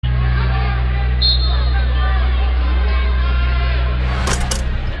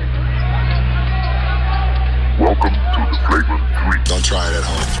try it at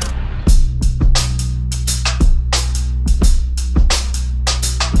home.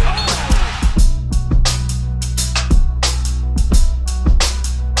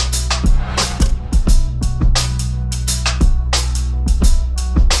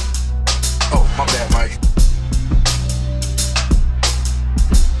 Oh, my bad, Mike.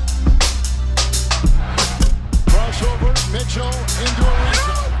 Crossover, Mitchell into a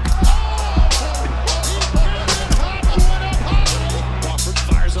reset. Crawford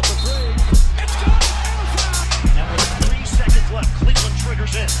fires up the three. It's good. And with 3 seconds left, Cleveland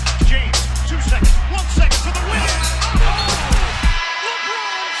triggers in. James, 2 seconds, 1 second for the win.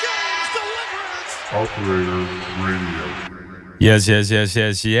 LeBron James delivers. Operator Radio.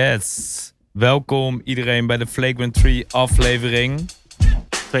 Yes. Welkom iedereen bij de Flagrant 3 aflevering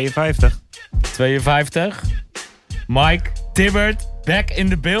 52. Mike, Tibbert, back in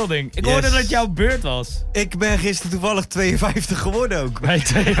the building. Ik hoorde dat het jouw beurt was. Ik ben gisteren toevallig 52 geworden ook. Nee,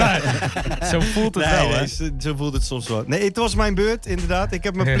 52. Zo voelt het wel, hè? Zo voelt het soms wel. Nee, het was mijn beurt, inderdaad. Ik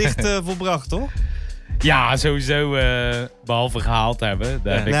heb mijn plicht volbracht, toch? Ja, sowieso, behalve gehaald hebben.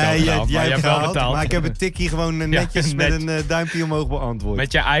 Daar heb ik al gedaan. jij hebt wel gehaald, betaald. maar ik heb het tikkie gewoon netjes met net. een duimpje omhoog beantwoord.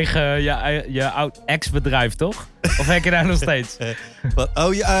 Met je eigen, je oud ex-bedrijf, toch? Of werk je daar nog steeds? Wat?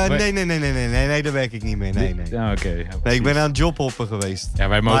 Oh ja, nee, daar werk ik niet mee. Nee. Ja, oké. Ja, Nee, ik ben aan het jobhoppen geweest. Ja,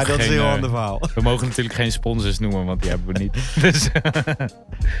 wij mogen Maar dat is een geen, heel ander verhaal. We mogen natuurlijk geen sponsors noemen, want die hebben we niet. Dus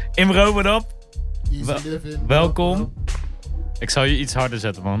Imro, wat op? Easy living. Welkom. Ik zal je iets harder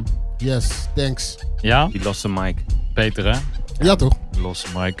zetten, man. Yes, thanks. Ja? Die losse mic. Beter, hè? Ja toch? Losse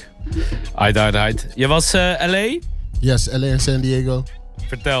mic. Uit. Je was LA? Yes, LA en San Diego.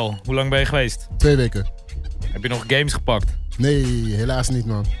 Vertel, hoe lang ben je geweest? 2 weken. Heb je nog games gepakt? Nee, helaas niet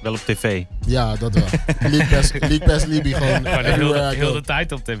man. Wel op tv. Ja, dat wel. League Pass Libby gewoon. Maar everywhere I heel go. de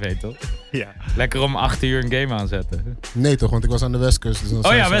tijd op tv, toch? Ja. Lekker om 8 uur een game aanzetten. Nee toch, want ik was aan de Westkust. Dus dan Oh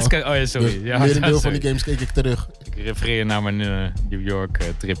zijn ja, ze al- Westkust. Oh ja, sorry. Dus Ja, merendeel van sorry. die games keek ik terug. Ik refereer naar mijn New York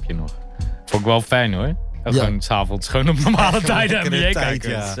tripje nog. Vond ik wel fijn hoor. Gewoon s'avonds, gewoon op normale tijden lekkere NBA tijd, kijken.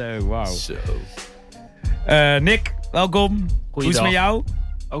 ja. Zo, wauw. Zo. Nick, welkom. Hoe is het met jou?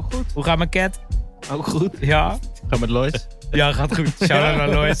 Ook goed. Hoe gaat mijn cat? Ook goed. Ja? Ga met Lois. Ja, gaat goed. Shout-out naar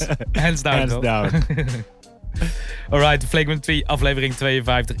Lois. Hands down, Hands toch? down. Alright, Flagrant 3, aflevering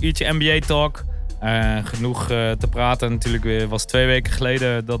 52. Uurtje NBA Talk. Genoeg te praten natuurlijk weer. Het was 2 weken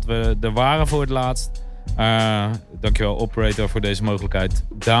geleden dat we er waren voor het laatst. Dankjewel Operator voor deze mogelijkheid.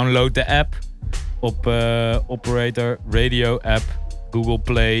 Download de app op Operator Radio app, Google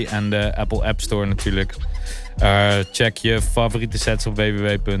Play en de Apple App Store natuurlijk. Check je favoriete sets op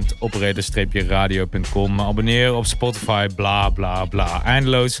www.operator-radio.com. Abonneer op Spotify, bla bla bla.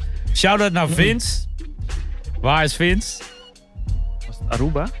 Eindeloos. Shout-out naar Vince. Waar is Vince? Was het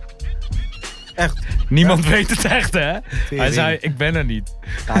Aruba? Echt. Niemand weet het echt, hè? Hij zei, ik ben er niet.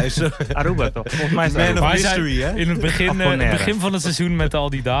 Hij is Aruba toch? Volgens mij is het Man Aruba. of Maar hij zei mystery, hè? in het begin van het seizoen met al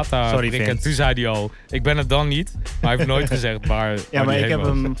die data. Sorry, prikken, Vince. toen zei hij al, ik ben het dan niet. Maar hij heeft nooit gezegd waar. Ja, waar maar hij ik heen heb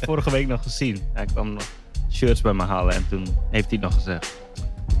was. hem vorige week nog gezien. Hij kwam nog shirts bij me halen en toen heeft hij het nog gezegd.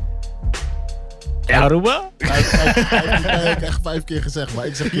 Aruba? Hij heeft echt 5 keer gezegd, maar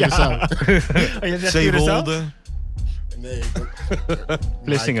ik zeg Curaçao. Oh, je zegt Zeewolde. Nee,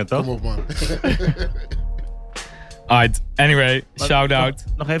 Vlissingen, toch? Kom op man. Alright, anyway, shout-out.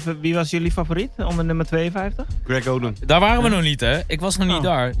 Nog even, wie was jullie favoriet onder nummer 52? Greg Oden. Daar waren we nog niet, hè? Ik was nog niet Oh,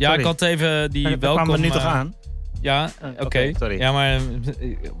 daar. Ja, sorry. ik had even die Daar welkom... kwamen we nu toch aan? Ja, oké. sorry. Ja, maar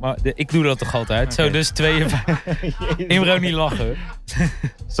ik doe dat toch altijd. Zo, dus 52. Imro niet lachen.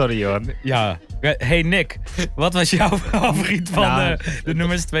 Sorry, Johan. Ja. Hey Nick, wat was jouw favoriet van Nou, de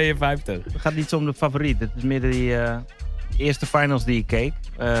nummers 52? Het gaat niet zo om de favoriet. Het is meer die eerste finals die ik keek.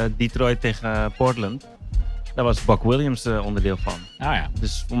 Detroit tegen Portland. Daar was Buck Williams onderdeel van. Ah ja.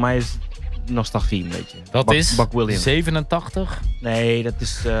 Dus voor mij is het nostalgie een beetje. Dat is Buck Williams. 87? Nee, dat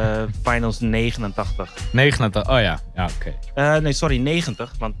is finals 89. 89, oh ja. Ja, oké. Nee, sorry,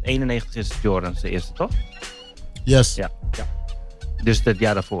 90. Want 91 is Jordan's de eerste, toch? Yes. Ja. Dus het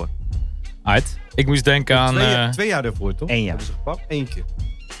jaar daarvoor. Uit. Ik moest denken aan... 2 jaar daarvoor, toch? 1 jaar. Hebben ze gepakt? 1 keer.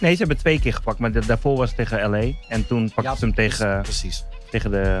 Nee, ze hebben 2 keer gepakt. Maar daarvoor was het tegen LA. En toen pakten ze hem Precies.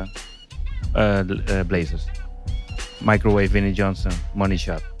 tegen de Blazers. Microwave, Vinnie Johnson, Money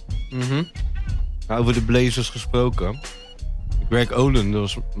Shot. Nou, over de Blazers gesproken. Greg Oden, dat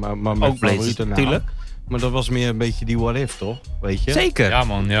was maar mijn Ook Blazers, favoriete naam. tuurlijk. Maar dat was meer een beetje die what if, toch? Weet je? Zeker. Ja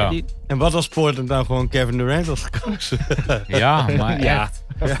man, ja. Die- En wat als Portland nou gewoon Kevin Durant was gekozen? Ja, maar Ja. echt.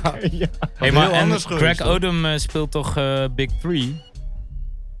 ja. Hey, maar heel en anders Greg geweest, hoor. Odom speelt toch Big 3?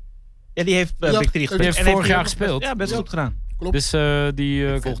 Ja, die heeft Ja, Big 3 die gespeeld. heeft En vorig hij jaar ook gespeeld. Ja, best goed gedaan. Klopt. Dus die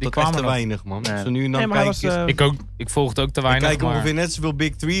Ik volg dat echt kwamen te nog. weinig, man. Nee. Zo nu en Nee, dan maar hij kijk was, ik... Ik volg het ook te Ik weinig. kijk maar... ongeveer net zoveel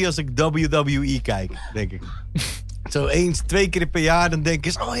Big 3 als ik WWE kijk, denk ik. Zo 2 keer per jaar, dan denk ik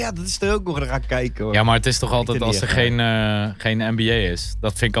eens, oh ja, dat is er ook nog, dan ga ik kijken. Hoor. Ja, maar het is toch altijd er als niet er echt geen NBA is.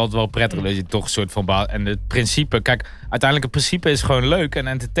 Dat vind ik altijd wel prettig. Dat je toch een soort van... En het principe... Kijk, uiteindelijk het principe is gewoon leuk en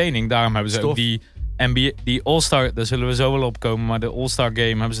entertaining. Daarom hebben ze Stof. ook die NBA... Die All-Star... Daar zullen we zo wel opkomen. Maar de All-Star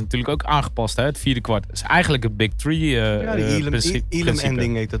Game hebben ze natuurlijk ook aangepast. Hè? Het 4e kwart. Dat is eigenlijk het Big 3 Ja, die Elam principe.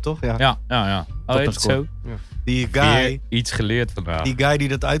 ending heet dat toch? Ja. Ja. Oh, heet het zo? Die Weer guy... iets geleerd vandaag. Die guy die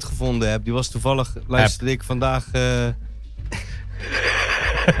dat uitgevonden heeft, die was toevallig, luisterde ik vandaag...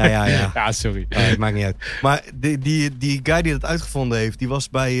 ja. Ja, sorry. Het maakt niet uit. Maar die guy die dat uitgevonden heeft, die was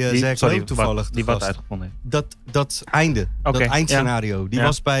bij Zach Lowe toevallig. Die te wat gast. uitgevonden heeft. Dat einde, Oké, dat eindscenario. Die Ja.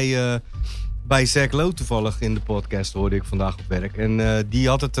 was bij Zach Lowe toevallig in de podcast, hoorde ik vandaag op werk. En die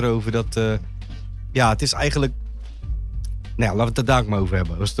had het erover dat... het is eigenlijk... Nou ja, laten we het er daar ook maar over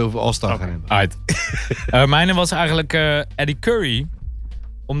hebben. Als we het over All-Star gaan hebben. Uit. Mijne was eigenlijk Eddie Curry.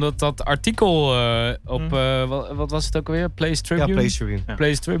 Omdat dat artikel op... wat was het ook alweer? Place Ja, Tribune? Place Tribune. Ja.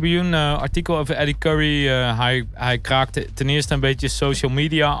 Place Tribune, artikel over Eddie Curry. Hij kraakte ten eerste een beetje social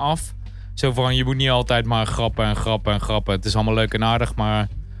media af. Zo van, je moet niet altijd maar grappen. Het is allemaal leuk en aardig, maar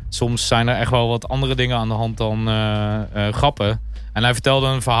soms zijn er echt wel wat andere dingen aan de hand dan grappen. En hij vertelde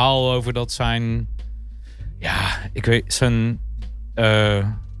een verhaal over dat zijn... Ja, ik weet... Zijn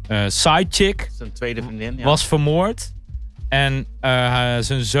sidechick Zijn tweede vriendin. Ja. was vermoord. En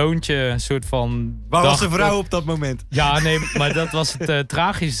zijn zoontje soort van... Waar was dacht de vrouw dat- op dat moment? Ja, nee, maar dat was het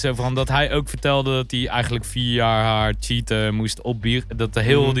tragische van. Dat hij ook vertelde dat hij eigenlijk 4 jaar haar cheaten moest opbieren. Dat de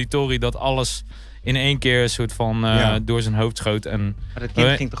heel auditorie, dat alles in één keer soort van door zijn hoofd schoot. En Maar dat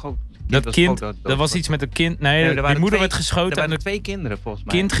kind ging toch ook... dat was kind, ook dat was iets met een kind. Nee, er die waren moeder twee- werd geschoten Er en waren het 2 kinderen volgens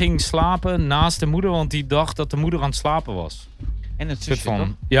mij. kind ging slapen naast de moeder, want die dacht dat de moeder aan het slapen was. En het Soort zusje, toch?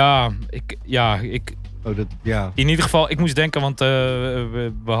 van, ik Oh, ja. in ieder geval, ik moest denken, want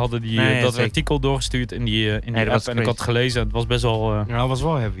we hadden Nee, dat zeker. artikel doorgestuurd in die dat app was en ik had crazy. gelezen. Het was best wel... Ja, dat was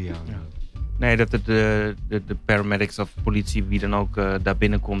wel heavy, ja. Nee, dat de paramedics of politie, wie dan ook, daar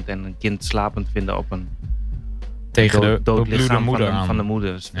binnenkomt en een kind slapend vinden op een tegen de dood bebloede lichaam moeder aan. van de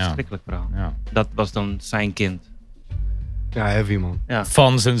moeder. Dat is een Ja. verschrikkelijk verhaal. Ja. Dat was dan zijn kind. Ja, heavy, man. Ja.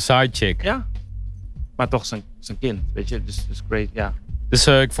 Van zijn sidechick. Ja. Maar toch zijn kind, weet je. Dus great, ja. Dus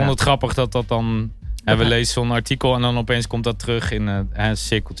ik vond Ja. het grappig dat dat dan... we lezen zo'n artikel en dan opeens komt dat terug in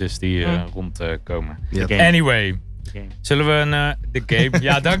cirkeltjes die rondkomen. Ja. Game. Anyway, Game. zullen we de game...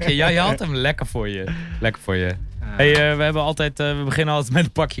 Ja, dank je. Ja, je had hem lekker voor je. Hey, we hebben altijd... we beginnen altijd met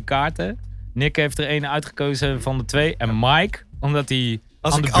een pakje kaarten. Nick heeft er één uitgekozen van de 2. En Mike, omdat hij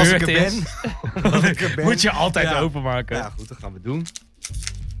aan de als beurt ik er is... ben, als ik er ben. moet je altijd Ja. openmaken. Ja, goed, dat gaan we doen.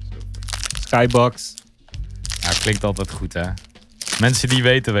 Skybox. Ja, klinkt altijd goed, hè? Mensen die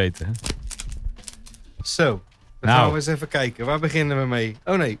weten. Zo, dan Nou. gaan we eens even kijken. Waar beginnen we mee?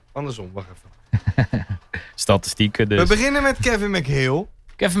 Oh nee, andersom, wacht even. Statistieken dus. We beginnen met Kevin McHale.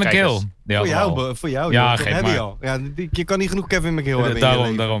 Kevin Kijk McHale. eens. Ja, Voor jou, Ja, joh. Dat geef heb je maar. al. Ja, je kan niet genoeg Kevin McHale hebben in je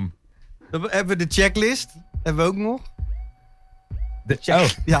leven. Daarom. Dan hebben we de checklist. Hebben we ook nog. Oh,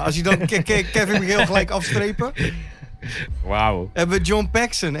 Ja, als je dan Kevin McHale gelijk afstrepen. wauw. Hebben we John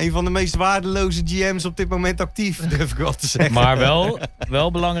Paxson, een van de meest waardeloze GM's op dit moment actief, durf ik wel te zeggen. Maar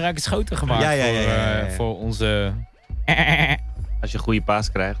wel belangrijke schoten gemaakt Ja. voor onze... Als je een goede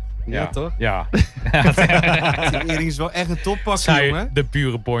paas krijgt. Ja, toch? Ja. Tering is wel echt een toppakje, Zij jongen. de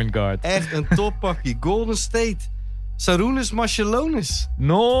pure point guard. Echt een toppakje. Golden State. Sarunas Marciulionis.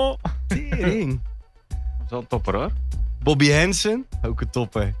 No. Tering. Dat is wel een topper hoor. Bobby Hansen. Ook een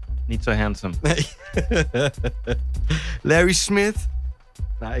topper. Niet zo handsome. Nee. Larry Smith.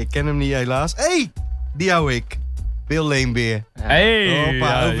 Nou, ik ken hem niet helaas. Hey, die hou ik. Bill Laimbeer. Hey.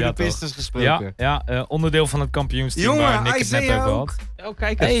 Hoppa, over de toch. Pistons gesproken. Ja, onderdeel van het kampioensteam Jongen, waar Nick het net Isaiah over ook. had. Oh,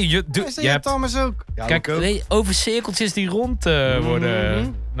 kijk eens. Hey, Je hebt Thomas ook. Ja, Kijk, ook. nee, over cirkeltjes die rond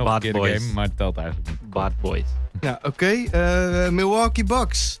worden nog Bad een keer de boys. game, maar het telt eigenlijk niet. Bad boys. Ja, oké. Milwaukee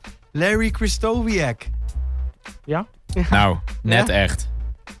Bucks. Larry Krystkowiak. Nou, net echt.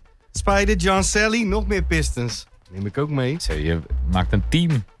 Spider John Sally. Nog meer Pistons. Neem ik ook mee. Zo, je maakt een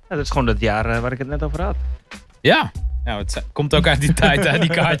team. Ja, dat is gewoon dat jaar waar ik het net over had. Ja. Nou, het komt ook uit die tijd, hè, die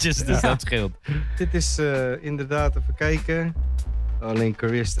kaartjes, dus dat scheelt. Dit is inderdaad, even kijken. Alleen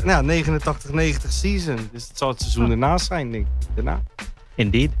career. Nou, 89-90 season. Dus het zal het seizoen daarna zijn, denk ik. Daarna.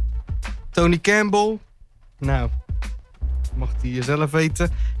 Indeed. Tony Campbell. Nou, mag hij zelf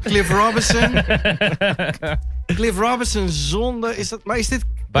weten. Cliff Robinson. Cliff Robinson zonder... Is dit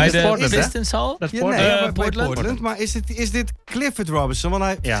Bij is de Portland, hè? Pistons al? Dat is Ja, Portland. nee, bij Portland. Portland. Maar is dit Clifford Robinson? Want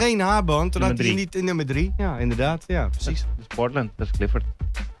hij heeft Ja. geen haarband. Dan had Nummer hij 3. niet in nummer 3. Ja, inderdaad. Ja, precies. Dat is Portland, dat is Clifford.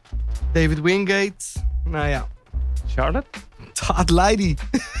 David Wingate. Nou ja. Charlotte? Todd Leidy.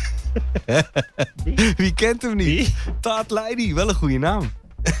 Wie kent hem niet? Wie? Todd Leidy. Wel een goede naam.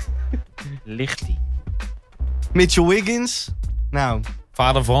 Ligt die. Mitchell Wiggins. Nou,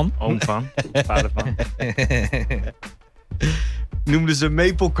 Vader van. Oom van. Vader van. noemden ze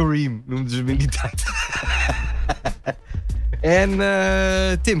Maple Kareem. Noemden ze hem in die tijd. En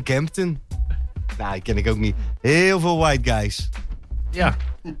Tim Campton. Nou, die ken ik ook niet. Heel veel white guys. Ja.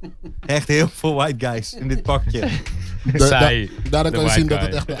 Echt heel veel white guys in dit pakje. Zij. Daardoor de kan je zien white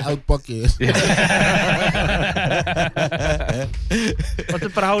dat het guy. echt een oud pakje is. Want de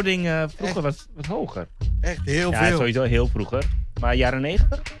verhouding vroeger was hoger. Echt heel Ja, veel. sowieso heel vroeger. Maar jaren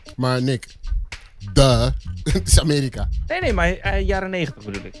 90? Maar Nick, het is Amerika. Nee, maar jaren 90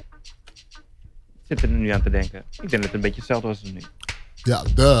 bedoel ik. Ik zit er nu aan te denken. Ik denk dat het een beetje hetzelfde was als nu. Ja,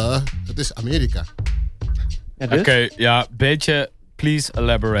 het is Amerika. Ja, dus? Oké, ja, beetje. Please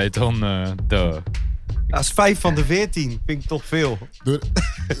elaborate on de. Dat is 5 van de 14. Vind ik toch veel.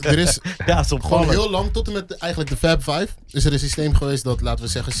 Er is Ja, is gewoon opvallend. heel lang, tot en met eigenlijk de Fab 5, is er een systeem geweest dat, laten we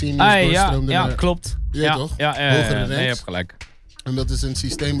zeggen, seniors Ah, ja, doorstroomden ja, naar... klopt. Ja, toch? Ja, Hogere nee, ranks. je hebt gelijk. En dat is een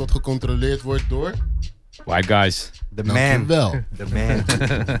systeem dat gecontroleerd wordt door... White guys. The man. Dankjewel. The man.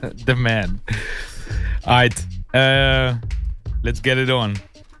 The man. Alright. Let's get it on.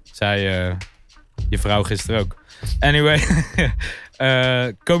 Zei je vrouw gisteren ook. Anyway.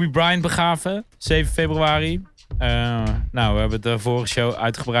 Kobe Bryant begraven. 7 februari. Nou, we hebben het de vorige show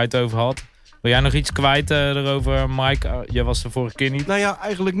uitgebreid over gehad. Wil jij nog iets kwijt erover, Mike? Jij was de vorige keer niet. Nou ja,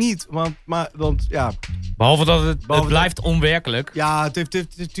 eigenlijk niet. Want ja, Behalve dat het Behalve blijft onwerkelijk. ja, het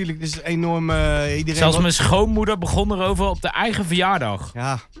heeft natuurlijk, het is enorm. Iedereen Zelfs wat- mijn schoonmoeder begon erover op de eigen verjaardag.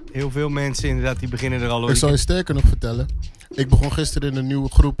 Ja, heel veel mensen inderdaad, die beginnen er al Ik zal je sterker nog vertellen. Ik begon gisteren in een nieuwe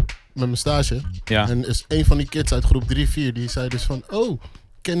groep met mijn stage. Ja. En is een van die kids uit groep 3-4, die zei dus van... Oh,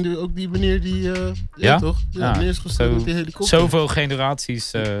 kende u ook die meneer die... Ja? toch? Ja, Ja, meneer is gestolen zo- met die helikopter. Zoveel generaties.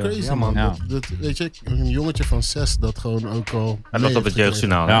 Crazy, ja, man. ja. Dat, weet je, een jongetje van 6 dat gewoon ook al... Dat was op het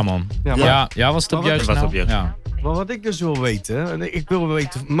jeugdjournaal. hè? Ja, man. Ja, maar- Ja, was het op Maar wat- juist was nou? op jeugd. Ja. Maar wat ik dus wil weten, en ik wil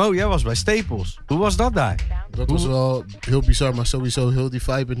weten, Mo, jij was bij Staples. Hoe was dat daar? Dat was wel heel bizar, maar sowieso heel die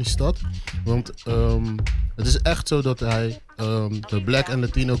vibe in die stad. Want het is echt zo dat hij de Black en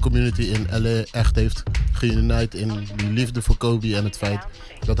Latino community in LA echt heeft geunite in die liefde voor Kobe en het feit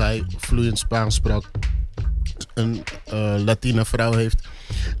dat hij vloeiend Spaans sprak. Een Latina vrouw heeft.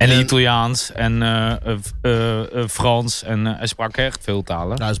 En Italiaans en Frans. En hij sprak echt veel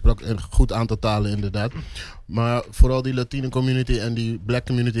talen. Ja, hij sprak een goed aantal talen inderdaad. Maar vooral die Latino community en die Black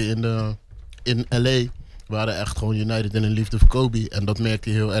community in LA waren echt gewoon united in een liefde voor Kobe. En dat merkte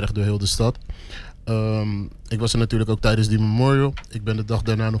je heel erg door heel de stad. Ik was er natuurlijk ook tijdens die memorial. Ik ben de dag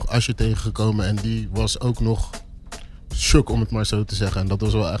daarna nog Asje tegengekomen en die was ook nog shock, om het maar zo te zeggen. En dat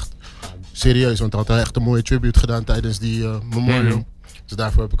was wel echt serieus, want hij had echt een mooie tribute gedaan tijdens die memorial. Mhm. Dus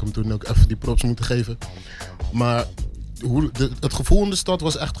daarvoor heb ik hem toen ook even die props moeten geven. Maar het gevoel in de stad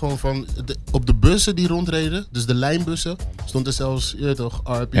was echt gewoon van... op de bussen die rondreden, dus de lijnbussen, stond er zelfs, je weet toch,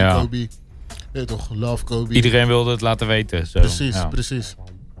 RP Ja. Kobe. Je weet toch, Love Kobe. Iedereen wilde het laten weten. Zo. Precies, Ja. precies.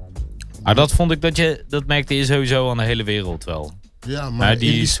 Maar dat vond ik dat merkte je sowieso aan de hele wereld wel. Ja, maar Ja, die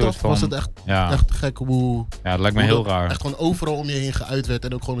in die soort stad was van- het echt, Ja, echt gek hoe... ja dat lijkt me hoe heel dat raar. Echt gewoon overal om je heen geuit werd.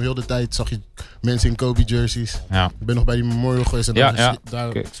 En ook gewoon heel de tijd zag je mensen in Kobe jerseys. Ja. Ik ben nog bij die memorial geweest. En Ja, daar, ja. daar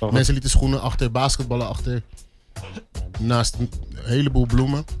Oké, ik zag het. mensen lieten schoenen achter, basketballen achter. Naast een heleboel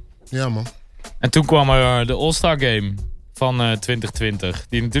bloemen. Ja, man. En toen kwam er de All-Star Game van 2020.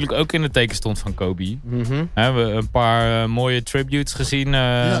 Die natuurlijk ook in het teken stond van Kobe. We hebben een paar mooie tributes gezien.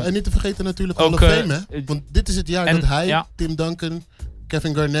 Ja, en niet te vergeten natuurlijk ook, Hall of Fame, hè? eh, Want dit is het jaar en- dat hij, ja. Tim Duncan,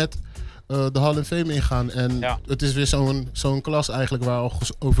 Kevin Garnett de Hall of Fame ingaan. En Ja. het is weer zo'n klas eigenlijk waar al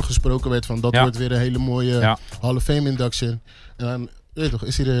over gesproken werd van dat Ja. wordt weer een hele mooie Ja. Hall of Fame induction. En dan, weet je toch,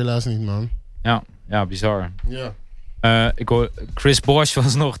 is hij er helaas niet, man. ja, bizar. Ja. Ik hoor, Chris Bosh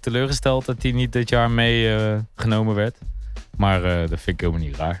was nog teleurgesteld dat hij niet dit jaar meegenomen werd. Maar dat vind ik helemaal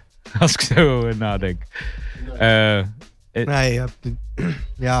niet raar. Als ik zo nadenk. Nee,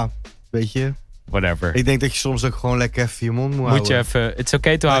 ja, weet je. Whatever. Ik denk dat je soms ook gewoon lekker even je mond moet Moet je houden. even... It's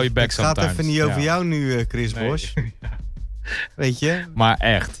okay to hou je back Het gaat sometimes. even niet over Ja. jou nu, Chris Nee. Bosch. Weet je? Maar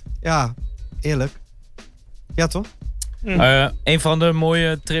echt. Ja, eerlijk. Ja, toch? Een van de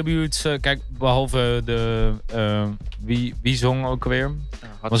mooie tributes... kijk, behalve de... wie zong ook alweer?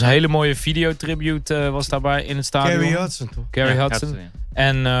 Was een hele mooie videotribute was daarbij in het stadion. Carrie Hudson, toch? Carrie Ja, Hudson. ja.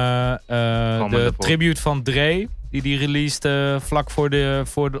 En Kwam de ervoor. tribute van Dre die hij released vlak voor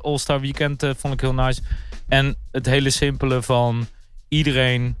de All-Star Weekend vond ik heel nice. En het hele simpele van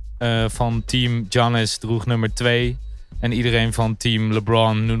iedereen van team Giannis droeg nummer 2. En iedereen van team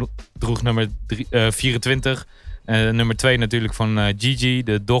LeBron droeg nummer 24. Nummer 2 natuurlijk van Gigi,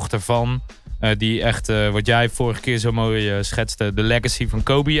 de dochter van. Die echt, wat jij vorige keer zo mooi schetste, de legacy van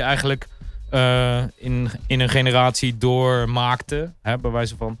Kobe eigenlijk in een generatie doormaakte. Hè, bij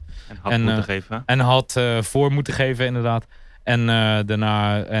wijze van. En had moeten geven. En had voor moeten geven, inderdaad. En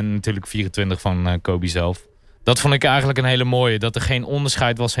daarna, en natuurlijk 24 van Kobe zelf. Dat vond ik eigenlijk een hele mooie. Dat er geen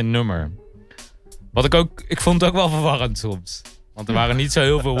onderscheid was in nummer. Wat ik vond het ook wel verwarrend soms. Want er waren niet zo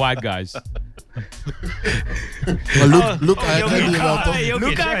heel veel white guys. Maar Luka herkende je wel, toch?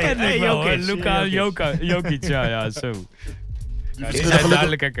 Luka herkende ik wel, hoor. Luka Jokic, ja, zo. Ja, die zijn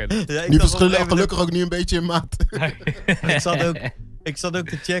duidelijk herkennen. Ja, Die verschillen gelukkig ook niet een beetje in maat. Ik zat ook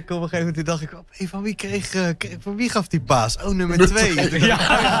te checken op een gegeven moment. Toen dacht ik, van wie gaf die paas? Oh, nummer 2.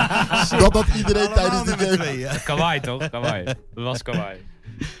 Dat had iedereen tijdens de game. 2, ja. Kawhi, toch? Kawhi. Dat was Kawhi.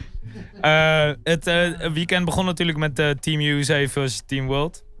 Het weekend begon natuurlijk met Team USA versus Team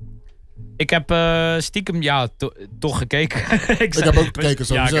World. Ik heb stiekem, toch gekeken. Ik heb ook gekeken,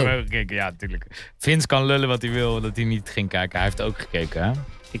 sowieso. Ja, ik heb ook gekeken, ja, natuurlijk. Vince kan lullen wat hij wil, dat hij niet ging kijken. Hij heeft ook gekeken, hè?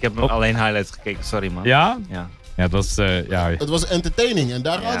 Ik heb alleen highlights gekeken, sorry man. Ja? Ja. Ja, dat was, Het was entertaining en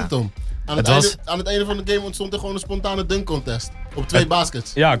daar gaat het om. Aan het einde van de game ontstond er gewoon een spontane dunk contest. Op 2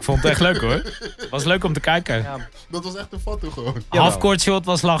 baskets. Ja, ik vond het echt leuk, hoor. Het was leuk om te kijken. Ja. Dat was echt een foto gewoon. Halfcourt shot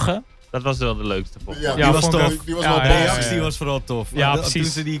was lachen. Dat was wel de leukste volgens mij. Ja, Die was vond ik tof. ook. Die was Ja, wel ja, boos. De ja. reactie was vooral tof. Ja, Maar precies.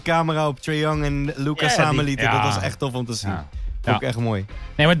 Toen ze die camera op Trae Young en Luca Ja, samen lieten, ja. dat was echt tof om te zien. Ja. Vond ik echt mooi.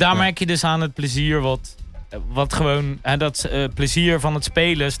 Nee, maar daar merk je dus aan het plezier wat gewoon... Hè, dat plezier van het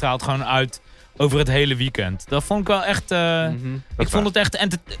spelen straalt gewoon uit over het hele weekend. Dat vond ik wel echt... Ik vond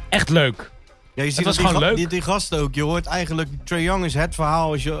het echt leuk. Ja, je ziet was dat gewoon leuk. die gasten ook. Je hoort eigenlijk, Trae Young is het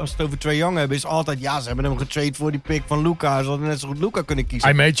verhaal. Als je het over Trae Young hebt, is altijd... Ja, ze hebben hem getrade voor die pick van Luca. Ze hadden net zo goed Luca kunnen kiezen.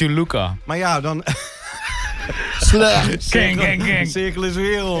 I made you Luca. Maar ja, dan... Slecht. Gang. Cirkel is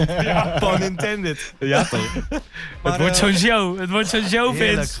wereld. Pun intended. Ja, toch? Maar, Het wordt zo'n show. Het wordt zo'n show,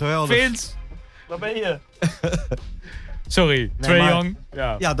 heerlijk, Vince. geweldig. Vince, waar ben je? Sorry, Trae maar- Young.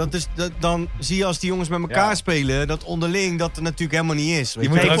 Ja. Ja, dan zie je als die jongens met elkaar spelen... dat onderling dat er natuurlijk helemaal niet is. Weet Je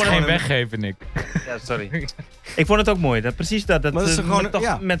moet je. er ook vond geen hem- weggeven, Nick. Ja, sorry. Ik vond het ook mooi. Precies dat. Maar dat is ze gewoon- toch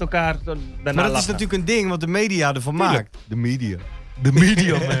ja. met elkaar daarna Maar dat is lachen. natuurlijk een ding wat de media ervan maakt. De media. De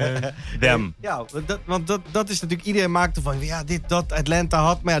media, man. Them. Ja, want dat is natuurlijk... Iedereen maakt ervan... Ja, dit, dat, Atlanta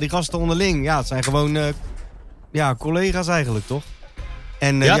had... Maar ja, die gasten onderling... Ja, het zijn gewoon... collega's eigenlijk, toch?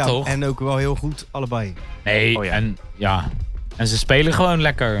 En, Ja, toch? En ook wel heel goed, allebei. Nee, Oh ja. en ze spelen gewoon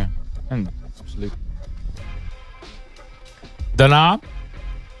lekker. Absoluut. Daarna...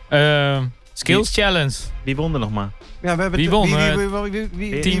 Skills Challenge. Wie won er nog maar? Ja, we hebben Wie het- won,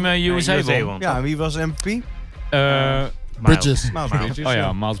 wie- Team USA won. Ja, wie was MVP? Bridges. Miles Bridges. Oh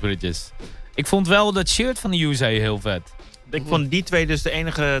ja, Miles Bridges. Ik vond wel dat shirt van de USA heel vet. Ik vond die twee dus de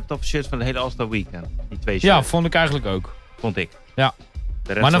enige top shirts van de hele All-Star Weekend. Die twee shirts, Ja, vond ik eigenlijk ook. vond ik. Ja. De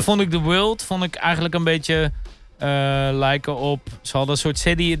rest Maar dan was- vond ik de World eigenlijk een beetje lijken op... Ze hadden een soort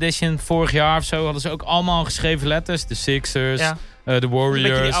City Edition vorig jaar of zo. Hadden ze ook allemaal geschreven letters. De Sixers, Ja. de een beetje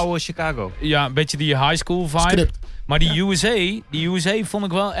Warriors. die oude Chicago. Ja, een beetje die high school vibe. Script. Maar die USA vond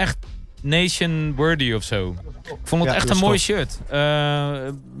ik wel echt nation worthy of zo. Ik vond het Ja, echt dat een is mooi tof. shirt.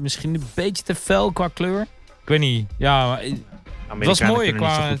 Misschien een beetje te fel qua kleur. Ik weet niet. Ja, maar het was Amerikanen mooi kunnen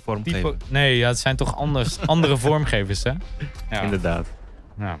niet zo qua goed vormgeven. type. Nee, ja, het zijn toch andere vormgevers, hè? Ja. Inderdaad.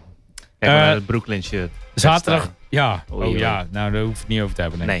 Ja. Kijk maar Eh, naar het Brooklyn shirt. Zaterdag. Ja. Oei, Oh oei. ja. Nou, daar hoef ik het niet over te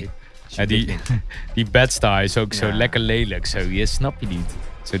hebben. Denk Nee. ik. Ja, die Bed-Stuy is ook zo Ja. lekker lelijk. Zo, je snap je niet.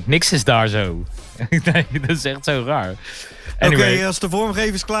 Zo, niks is daar zo. Nee, dat is echt zo raar. Anyway. Oké, als de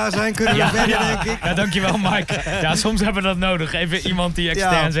vormgevers klaar zijn, kunnen we verder, denk ik. Ja, dankjewel Mike. Ja, soms hebben we dat nodig. Even iemand die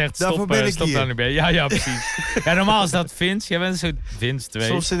extern Ja, zegt, daarvoor stop, ben ik stop hier. daar nu bij. Ja, precies. Ja, normaal is dat Vince. Jij bent een soort Vince 2.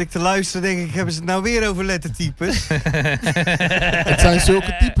 Soms zit ik te luisteren denk ik, hebben ze het nou weer over lettertypes? Het zijn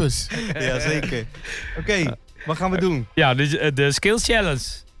zulke types. Ja, zeker. Oké, wat gaan we doen? Ja, de Skills Challenge.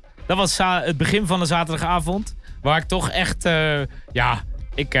 Dat was het begin van de zaterdagavond. Waar ik toch echt,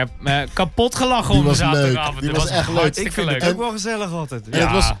 ik heb me kapot gelachen Die om de was leuk. zaterdagavond. Die Het was echt leuk. hartstikke Ik vind leuk. het ook wel gezellig altijd. En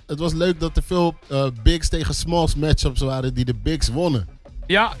Ja. het was leuk dat er veel bigs tegen smalls matchups waren die de bigs wonnen.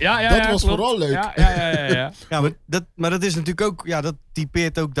 Ja, Dat was klopt. vooral leuk. Ja. Ja, maar dat is natuurlijk ook, ja, dat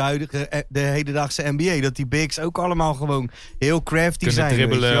typeert ook de hedendaagse NBA. Dat die bigs ook allemaal gewoon heel crafty Kunnen zijn. weet je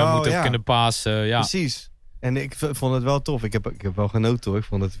dribbelen, wel. moeten Ja, kunnen passen. Ja. precies. En ik vond het wel tof. Ik heb wel genoten hoor. Ik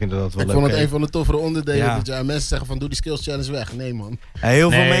vind dat wel Ik leuk. vond het een van de toffere onderdelen. Ja. Dat mensen zeggen van doe die skills challenge weg. Nee man. Ja, heel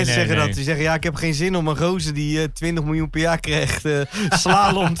veel Nee, mensen nee, zeggen nee. dat. Die zeggen, ja, ik heb geen zin om een gozer die 20 miljoen per jaar krijgt...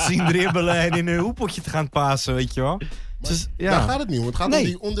 slalom te zien dribbelen en in een hoepeltje te gaan pasen, weet je wel. Dus, Daar ja. gaat het niet om. Het gaat Nee. om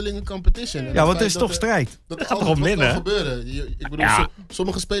die onderlinge competition. En Ja, want feit het is toch dat strijd. Dat gaat altijd toch om wat winnen? kan gebeuren. Ik bedoel, Ja.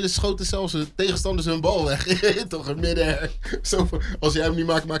 sommige spelers schoten zelfs de tegenstanders hun bal weg. Toch een midden. Zo van, als jij hem niet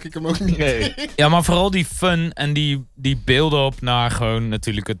maakt, maak ik hem ook niet. Nee. Ja, maar vooral die fun en die build-up naar gewoon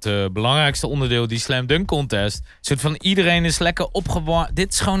natuurlijk het belangrijkste onderdeel, die Slam Dunk Contest. Een soort van iedereen is lekker opgewarmd.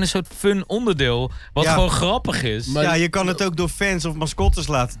 Dit is gewoon een soort fun onderdeel, wat Ja. gewoon grappig is. Maar- Ja, je kan het ook door fans of mascottes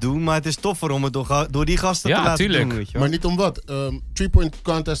laten doen. Maar het is toffer om het door die gasten Ja, te laten tuurlijk. doen, weet je wel. Maar niet om wat. 3-point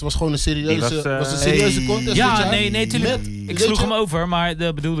contest was gewoon een serieuze, Die was, een serieuze hey. contest. Ja, dit jaar. nee, tuurlijk. Met- Ik weet sloeg je- hem over, maar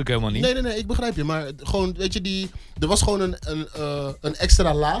dat bedoelde ik helemaal niet. Nee, ik begrijp je. Maar gewoon, weet je, er was gewoon een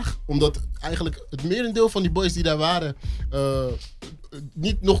extra laag. Omdat eigenlijk het merendeel van die boys die daar waren...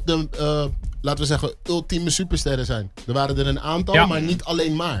 niet nog de, laten we zeggen, ultieme supersterren zijn. Er waren er een aantal, Ja. maar niet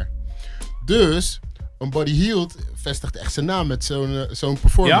alleen maar. Dus, een Buddy Hield vestigt echt zijn naam met zo'n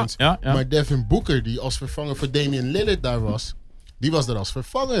performance. Ja. Maar Devin Booker, die als vervanger voor Damian Lillard daar was... Die was er als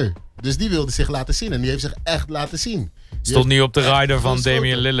vervanger. Dus die wilde zich laten zien. En die heeft zich echt laten zien. Die Stond heeft niet op de echt rider van geschoten.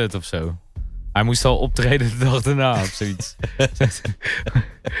 Damian Lillard of zo. Hij moest al optreden de dag daarna of zoiets.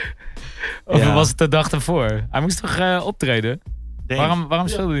 Of Ja. was het de dag ervoor? Hij moest toch optreden? Waarom Ja.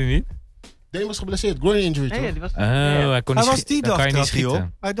 speelde hij niet? Dame was geblesseerd. Groin injury, toch? Nee, die was... Oh, hij kon niet Hij was die dan dag kan je niet trad hij op.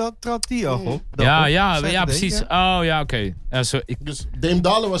 schieten. Hij trad die af op. Ja, precies. Oh ja, oké. Ja, Dus Dame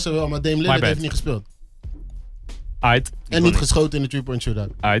Dollar was er wel, maar Dame Lillard bad. heeft niet gespeeld. uit. En niet geschoten in de 3-point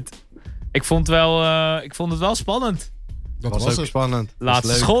shootout. Ik vond het wel spannend. Dat was was ook het. spannend. Laatste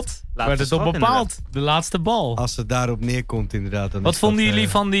Was leuk. schot. Werd het op schot, bepaald. De laatste bal. Als het daarop neerkomt inderdaad. Dan Wat is vonden dat, jullie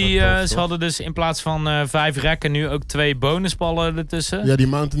van die... wel tof, ze toch? hadden dus in plaats van 5 rekken nu ook 2 bonusballen ertussen. Ja, die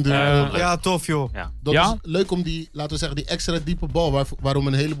Mountain Dew. Ja, tof joh. Dat Ja? is leuk om die, laten we zeggen, die extra diepe bal, waarom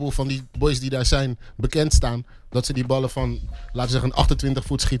een heleboel van die boys die daar zijn bekend staan, dat ze die ballen van, laten we zeggen, een 28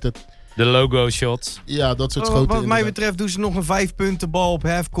 voet schieten. De logo shots. Ja, dat soort schoten. Wat mij inderdaad. betreft doen ze nog een 5-punten bal op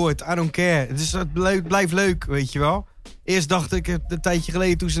halfcourt. I don't care. Het blijft leuk, weet je wel. Eerst dacht ik een tijdje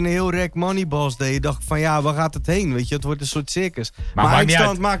geleden toen ze een heel rek moneyballs deden, dacht ik van ja, waar gaat het heen? Weet je, het wordt een soort circus. Maar maakt niet eindstand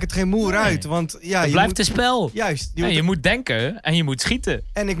uit. maakt het geen moer Nee. uit. Want ja, Het je blijft moet, een spel. juist. Ja, je moet denken en je moet schieten.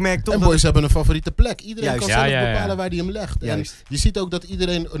 En ik merk toch En dat boys hebben een favoriete plek. Iedereen Juist. kan zelf Ja. bepalen waar hij hem legt. En Juist. je ziet ook dat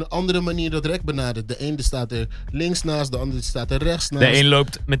iedereen een andere manier dat rek benadert. De ene staat er links naast, de andere staat er rechts naast. De een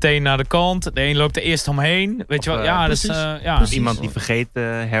loopt meteen naar de kant, de een loopt er eerst omheen. Weet je wel? Ja, dus, precies. ja. Precies. Iemand die vergeet,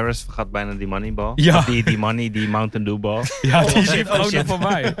 Harris vergat bijna die moneyball. Ja. Die Mountain Dew ball. Ja, die zit Oh, ook shit. nog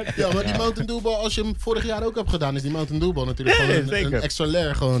voorbij. Ja, maar die Mountain Dew ball, als je hem vorig jaar ook hebt gedaan, is die Mountain Dew ball natuurlijk gewoon een extra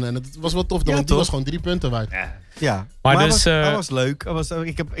layer gewoon. En het was wel tof, Ja, want die toch? was gewoon 3 punten waard. ja. Maar hij dus, hij was leuk.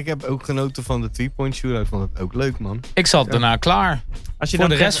 Ik heb ook genoten van de 3-point shootout. Ik vond het ook leuk, man. Ik zat daarna klaar. Als je Voor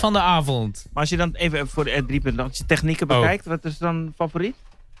dan de rest van de avond. Maar als je dan even voor de 3 punten, als je technieken bekijkt, wat is dan favoriet?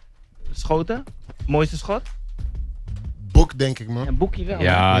 Schoten? Mooiste schot? Boek, denk ik, man. Een boekje wel. hè?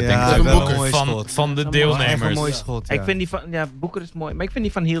 Ja, ik denk Ja, dat ook wel wel een mooi van, schot. van de Dat is wel Echt een deelnemers. mooi schot, ja. Ik vind die van, ja, Boeker is mooi, maar ik vind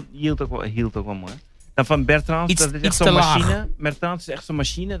die van Hield ook wel mooi. Dan van Bertrand, Iets- dat is iets echt te zo'n laag. machine. Bertrand is echt zo'n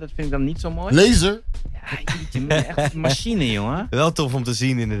machine, dat vind ik dan niet zo mooi. Laser. Ja, jeetje, echt een machine, jongen. Wel tof om te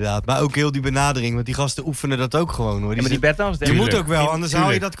zien, inderdaad. Maar ook heel die benadering, want die gasten oefenen dat ook gewoon, hoor. Ja, maar die Bertrand is Je moet Tuurlijk. ook wel, anders haal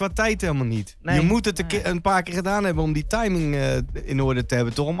je Tuurlijk. dat qua tijd helemaal niet. Nee. Je moet het een paar keer gedaan hebben om die timing in orde te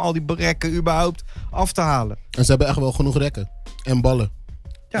hebben. Toch om al die rekken überhaupt af te halen. En ze hebben echt wel genoeg rekken. En ballen.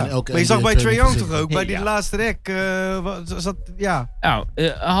 Ja. En elke Maar je zag NBA bij Trae Young training toch ook, bij die Ja. laatste rek. Ja, Nou,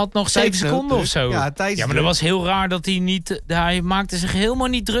 hij had nog 7 Tijdsnood seconden of dus. zo. Ja, Ja, tijdsdruk. maar dat was heel raar dat hij niet... Hij maakte zich helemaal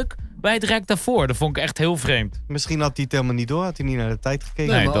niet druk bij het rek daarvoor. Dat vond ik echt heel vreemd. Misschien had hij het helemaal niet door, had hij niet naar de tijd gekeken.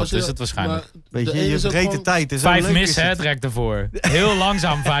 Nee, maar dat als je- is het waarschijnlijk. maar Weet de je, ene je is ook vergeet de gewoon- tijd. Zo 5 leuk mis, is hè, het. het rek daarvoor. Heel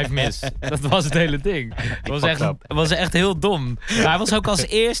langzaam 5 mis. Dat was het hele ding. Het was echt heel dom. Ja, hij was ook als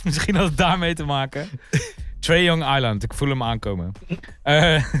eerst, misschien had het daarmee te maken. Trae Young Island, ik voel hem aankomen.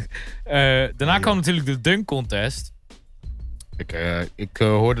 Daarna kwam natuurlijk de dunk contest. Ik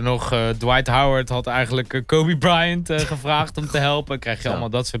hoorde nog, Dwight Howard had eigenlijk Kobe Bryant gevraagd om te helpen. Krijg je allemaal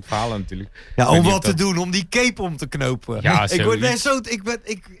dat soort verhalen natuurlijk. Ja, Ik weet om niet wat of te doen, om die cape om te knopen. Ja, ik, word zoiets. zo,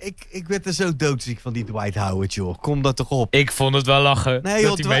 ik werd er zo doodziek van die Dwight Howard, joh. Kom dat toch op. Ik vond het wel lachen Nee, joh,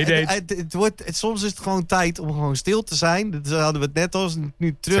 dat hij meedeed. soms is het gewoon tijd om gewoon stil te zijn. Dat hadden we het net al, nu Oké,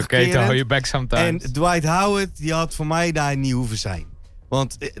 dan terugkeren. hou je back sometimes. En Dwight Howard, die had voor mij daar niet hoeven zijn.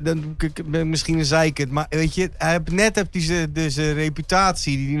 Want dan ben ik misschien een zeikert, maar weet je, net heb hij zijn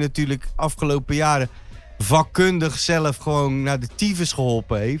reputatie die hij natuurlijk afgelopen jaren vakkundig zelf gewoon naar de tyfus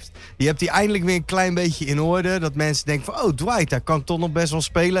geholpen heeft. Je hebt die eindelijk weer een klein beetje in orde. Dat mensen denken van, oh Dwight, hij kan toch nog best wel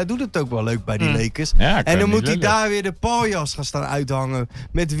spelen. Hij doet het ook wel leuk bij die Lakers. Ja, En dan moet hij daar weer de paljas gaan staan uithangen.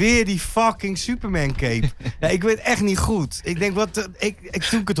 Met weer die fucking Superman cape. Ja, ik weet echt niet goed. Ik denk,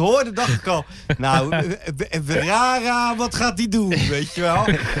 toen ik het hoorde, dacht ik al... Nou, Verrara, wat gaat hij doen? Weet je wel?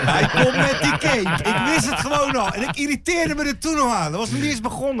 Hij komt met die cape. Ik wist het gewoon al. En ik irriteerde me er toen al aan. Dat was nog niet eens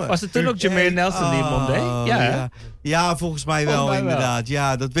begonnen. Was het toen ook Jameer Nelson die hem omdeed? Ja, hè? Ja, volgens mij wel, Volgens mij wel. inderdaad.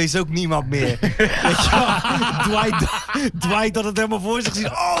 Ja, dat weet ook niemand meer. Weet je wel? Dwight had het helemaal voor zich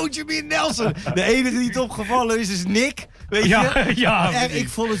gezien. Oh, Jameer Nelson. De enige die het opgevallen is Nick. Weet je? Ja, En ik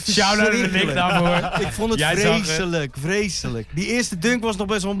vond het Shout-out naar verschrikkelijk. Nick daarvoor. Ik vond het Jij zag het. vreselijk. Die eerste dunk was nog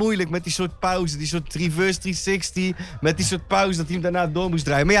best wel moeilijk. Met die soort pauze. Die soort reverse 360. Met die soort pauze dat hij hem daarna door moest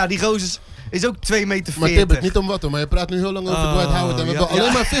draaien. Maar ja, die gozer is ook 2,40 meter. Maar Tip, het niet om wat hoor, maar je praat nu heel lang over Dwight Howard en we hebben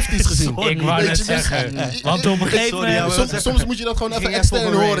alleen maar 50's gezien. Sorry. Ik wou Weet net je, dus- zeggen. Want op een gegeven Sorry, ja, moment... maar- Soms moet je dat gewoon Ik even ging even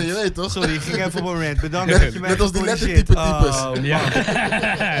extern op een horen, rant. je weet toch? Sorry, ik ging even op een rant. Bedankt dat je mij Net als die gecorrigeerd. lettertype-types. Oh, Ja.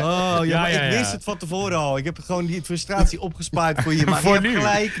 Oh, ja, maar Ja, ik ja. wist het van tevoren al. Ik heb gewoon die frustratie opgespaard voor je. Maar Voor je hebt nu.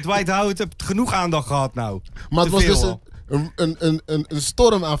 gelijk, Dwight Howard heeft genoeg aandacht gehad nou. Maar het Te was veel dus al. een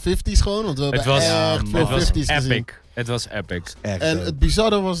storm aan 50's gewoon, want we Het hebben was, echt veel het was 50's gezien. epic. Het was epic. Echt, En het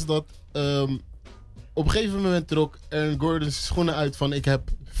bizarre was dat op een gegeven moment trok Aaron Gordon zijn schoenen uit van ik heb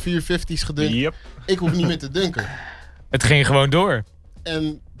 4 50's gedunkt, Yep. ik hoef niet meer te dunken. Het ging gewoon door.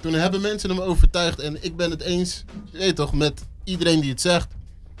 En toen hebben mensen hem overtuigd en ik ben het eens, je weet toch, met iedereen die het zegt.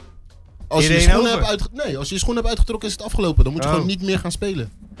 Als je, Iedereen schoenen over? hebt als je je schoenen hebt uitgetrokken is het afgelopen. Dan moet je Oh. gewoon niet meer gaan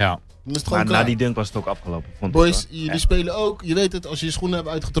spelen. Ja. Dan is het Maar gewoon na klaar. die dunk was het ook afgelopen. Vond ik, Boys, hoor. jullie spelen ook. Je weet het, als je je schoenen hebt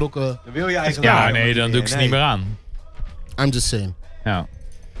uitgetrokken. Dan wil je eigenlijk Ja, wel, nee, dan maar doe ik ze niet meer aan. I'm just saying. Ja.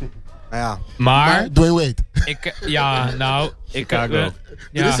 Nou ja, Maar Dwayne Wade. Ik Chicago. Er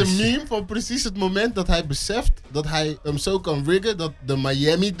ja, is een meme van precies het moment dat hij beseft dat hij hem zo kan riggen dat de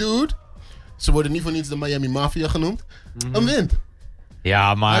Miami dude, ze worden niet voor niets de Miami Mafia genoeg, hem wint. ja,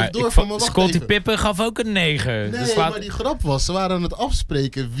 Hij maar heeft door ik van, vond maar wacht Scottie even. Pippen gaf ook een 9. Nee, Dus laat- maar die grap was, ze waren aan het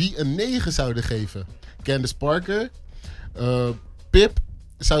afspreken wie een 9 zouden geven. Candace Parker, Pip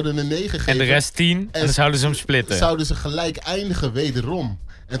zouden een 9 geven. En de rest 10 en dan zouden ze hem splitten. Zouden ze gelijk eindigen wederom.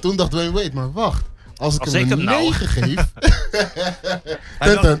 En toen dacht Dwayne Wade, maar wacht. Als ik Als hem ik een hem nou- 9 geef...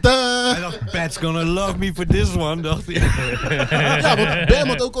 Hij Dun, dun, dun. hij dacht, Pat's gonna love me for this one, dacht hij. Ja, want Bam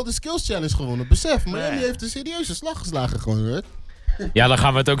had ook al de Skills Challenge gewonnen. Besef, Miami heeft een serieuze slag geslagen gewoon, hoor. Ja, daar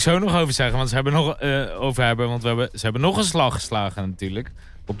gaan we het ook zo nog over zeggen. Want ze hebben nog ze hebben nog een slag geslagen natuurlijk.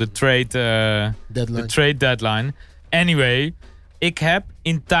 Op de trade deadline. Anyway, ik heb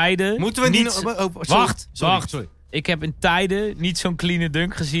in tijden... Moeten we niet... niet... sorry, Wacht. sorry. Ik heb in tijden niet zo'n clean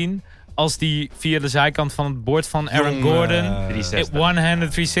dunk gezien als die via de zijkant van het bord van Aaron Jongen. Gordon. 360.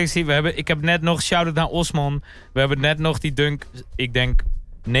 One-handed 360. Ik heb net nog, shout-out naar Osman. We hebben net nog die dunk, ik denk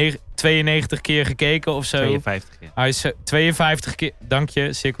 92 keer gekeken of zo. 52 keer. Hij is 52 keer, dank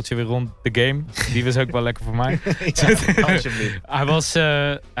je, cirkeltje weer rond de game. Die was ook wel lekker voor mij. Alsjeblieft. Hij was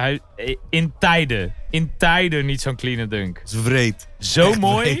in tijden niet zo'n clean dunk. Dat is vreed. Zo Echt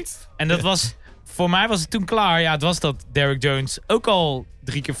mooi. vreed. En dat was, voor mij was het toen klaar. Ja, het was dat Derrick Jones ook al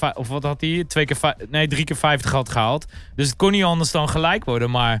 3 keer, of wat had hij? 3 keer 50 had gehaald. Dus het kon niet anders dan gelijk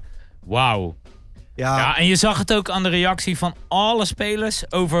worden, maar wauw. Ja, en je zag het ook aan de reactie van alle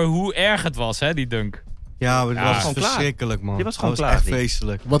spelers over hoe erg het was, hè, die dunk. Ja, maar dat Ja. was Gewoon klaar. verschrikkelijk, man. Die was gewoon dat klaar, echt die.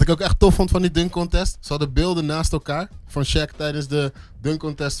 vreselijk. Wat ik ook echt tof vond van die dunk contest. Ze hadden beelden naast elkaar van Shaq tijdens de dunk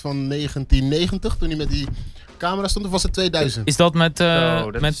contest van 1990. Toen hij met die camera stond, of was het 2000? Is dat met...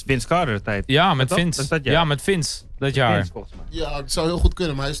 Zo, dat met is Vince Carter tijd. ja, met dat? Vince. Is dat jaar? Ja, met Vince. Dat jaar. Vince, volgens mij. Ja, het zou heel goed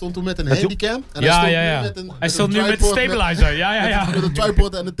kunnen, maar hij stond toen met een Met zo- handicam. En Ja, hij stond ja, nu ja. met een, Hij met stond een nu met de tripod, stabilizer. Ja, ja, ja. Met een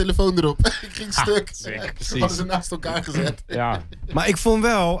tripod en de telefoon erop. Ik ging stuk. precies. Hadden ze naast elkaar gezet. Ja. Maar ik vond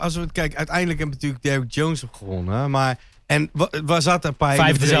wel, als we het kijken, uiteindelijk hebben natuurlijk Derrick Jones op gewonnen. Maar, en waar zaten een paar...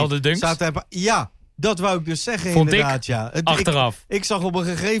 5 dezelfde dunks. Zaten een paar, ja, dat wou ik dus zeggen Vond ik inderdaad, ja. Achteraf. Ik zag op een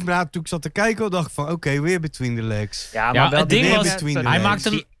gegeven moment, toen ik zat te kijken, dacht ik van, oké, weer between the legs. Ja, Ja, wel het ding die was, between the hij legs. maakte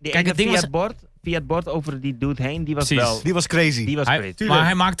hem... Die Kijk, het ding was... via het bord over die dude heen, die was Precies. wel... Die was crazy. Die was Hij, crazy. maar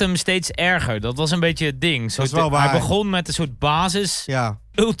hij maakte hem steeds erger. Dat was een beetje het ding. Dat is wel waar. Hij begon met een soort basis, Ja.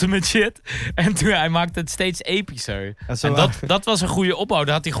 ultimate shit. En toen hij maakte het steeds epischer. Dat is wel En dat was een goede opbouw.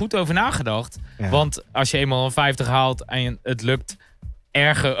 Daar had hij goed over nagedacht. Ja. Want als je eenmaal een 50 haalt en het lukt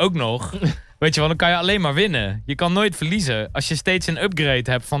erger ook nog... Weet je wel, dan kan je alleen maar winnen. Je kan nooit verliezen. Als je steeds een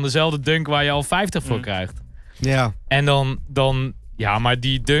upgrade hebt van dezelfde dunk waar je al 50 voor krijgt. Ja. En dan ja, maar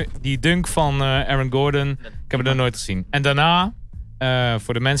die dunk van Aaron Gordon, ik heb het nog nooit gezien. En daarna,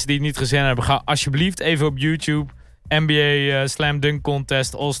 voor de mensen die het niet gezien hebben, ga alsjeblieft even op YouTube NBA Slam Dunk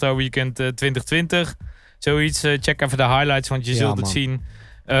Contest All-Star Weekend 2020. Zoiets, check even de highlights, want je zult het man. zien.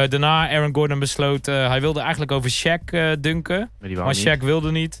 Daarna Aaron Gordon besloot, hij wilde eigenlijk over Shaq dunken. Maar Shaq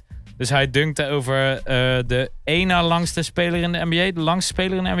wilde niet. Dus hij dunkte over de één na langste speler in de NBA. De langste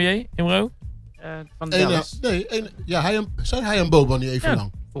speler in de NBA, Imro? Van Dallas. Zijn hij en Boban niet even Ja.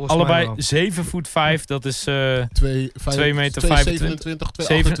 lang? Allebei 7'5", dat is 2 meter 27,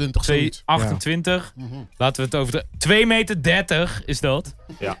 228, zoiets. 2,28. Mhm. Laten we het over de 2,30 meter is dat.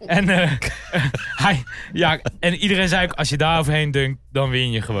 Ja. En, en iedereen zei ook, als je daar overheen dunkt, dan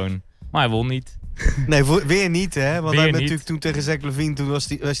win je gewoon. Maar hij won niet. Nee, weer niet, hè? Want Weer hij niet. natuurlijk toen tegen Zach LaVine, toen was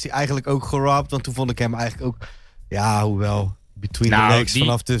hij eigenlijk ook gerobbed. Want toen vond ik hem eigenlijk ook, ja, hoewel, between the legs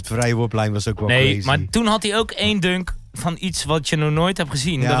vanaf de vrije worplijn was ook wel crazy. Maar toen had hij ook één dunk van iets wat je nog nooit hebt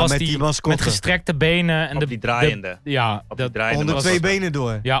gezien. Ja, dat was met die die mascotte. met gestrekte benen. En Op die draaiende. Onder twee benen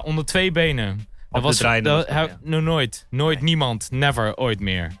door. Ja, onder 2 benen. Dat was nooit. Niemand. Never. Ooit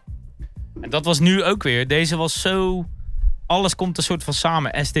meer. En dat was nu ook weer. Deze was zo... Alles komt een soort van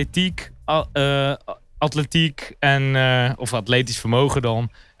samen. Esthetiek, atletiek en... of atletisch vermogen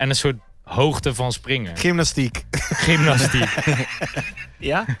dan. En een soort hoogte van springen. Gymnastiek.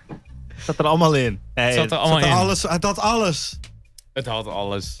 Ja? Zat er allemaal in. Het zat er allemaal in. Het had alles. Het had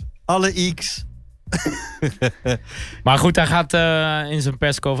alles. Alle X. Maar goed, hij gaat in zijn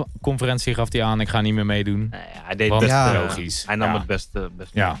persconferentie gaf hij aan, ik ga niet meer meedoen. Nee, hij deed Want- best Ja. logisch. Hij nam Ja. het best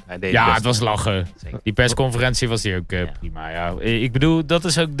Ja, hij deed ja best het was lachen. Zeker. Die persconferentie was hier ook prima. Ja. Ik bedoel, dat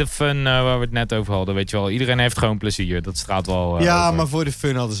is ook de fun waar we het net over hadden. Weet je wel, iedereen heeft gewoon plezier. Dat straalt wel Ja, over. maar voor de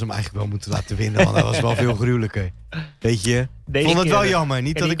fun hadden ze hem eigenlijk wel moeten laten winnen. Want dat was wel veel gruwelijker. Weet je? Deze Vond het wel keer- jammer.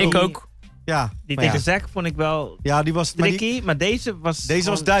 Niet Ja, dat die- ik Ik ook. Ja, Die maar ja. tegen Zack vond ik wel Ja, die was... maar tricky, maar deze was... deze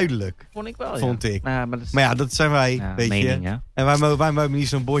was duidelijk, Vond ik wel, vond ik. Ja, maar, dat is, Maar ja, dat zijn wij, ja, weet mening, je. ja. En wij hebben niet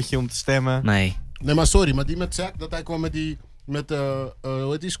zo'n bordje om te stemmen. Nee. Nee, maar sorry, maar die met Zack, dat hij kwam met die... hoe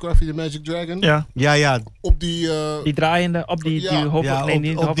heet die? Scruffy the Magic Dragon? Ja. Ja, Op die... Die draaiende, op die, Ja. die hover... ja nee,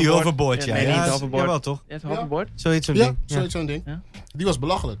 niet op die hoverboard. Ja, Nee, niet ja, het hoverboard. jawel toch? Ja, het hoverboard. Zoiets zo'n ja, ding. Ja. zoiets zo'n ding. Ja. Die was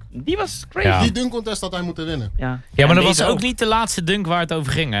belachelijk. Die was crazy. Ja. Die dunk contest had hij moeten winnen. Ja, Ja, maar En dat was deze ook niet de laatste dunk waar het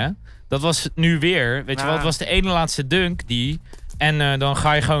over ging, hè? Dat was nu weer, weet je wel, het was de ene laatste dunk die... En dan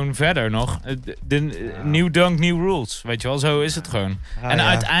ga je gewoon verder nog. Nieuw dunk, nieuw rules. Weet je wel, zo is het gewoon. En ja.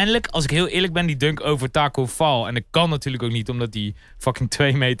 uiteindelijk, als ik heel eerlijk ben, die dunk over Taco Fall. En dat kan natuurlijk ook niet, omdat hij fucking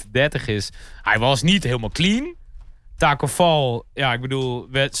 2,30 meter is. Hij was niet helemaal clean. Taco Fall, ja, ik bedoel,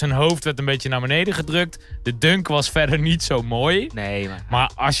 zijn hoofd werd een beetje naar beneden gedrukt. De dunk was verder niet zo mooi. Nee, maar...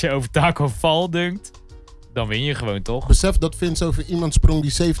 Maar als je over Taco Fall dunkt, dan win je gewoon, toch? Besef dat Vince over iemand sprong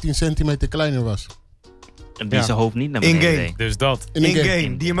die 17 centimeter kleiner was. En die Ja. zijn hoofd niet naar beneden In-game. deed. Dus dat. In een game.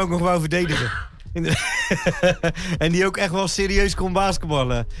 In-game, die hem ook nog wou verdedigen. En die ook echt wel serieus kon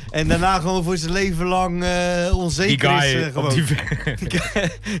basketballen. En daarna gewoon voor zijn leven lang Die onzeker is. guy Gewoon. op die...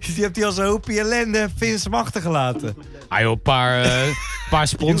 Die hebt hij als een hoopje ellende Vince hem achtergelaten. Hij een paar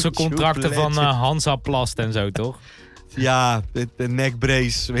sponsorcontracten YouTube van legend. Hansaplast en zo, toch? Ja, de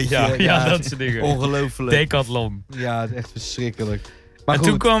neckbrace, weet je. Ja, dat soort dingen. Ongelooflijk. Decathlon. Ja, het is echt verschrikkelijk. Maar En goed,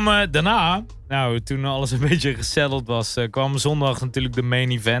 toen kwam daarna, toen alles een beetje gesetteld was, kwam zondag natuurlijk de main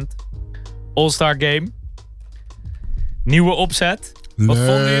event. All-Star Game. Nieuwe opzet. Wat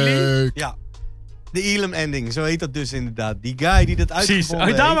vonden jullie? ja. De Elam ending, zo heet dat dus inderdaad. Die guy die dat Precies. uitgevonden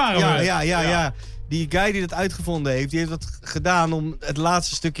Oh, daar heeft. waren we. Ja. Die guy die dat uitgevonden heeft, die heeft dat gedaan om het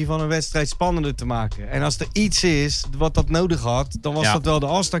laatste stukje van een wedstrijd spannender te maken. En als er iets is wat dat nodig had, dan was Ja. dat wel de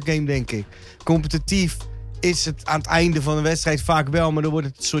All-Star Game, denk ik. Competitief is het aan het einde van een wedstrijd vaak wel, maar dan wordt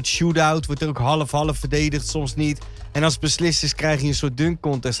het een soort shootout. Wordt er ook half-half verdedigd, soms niet. En als het beslist is, krijg je een soort dunk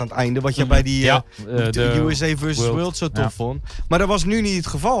contest aan het einde. Wat je bij die de USA versus World zo tof vond. Maar dat was nu niet het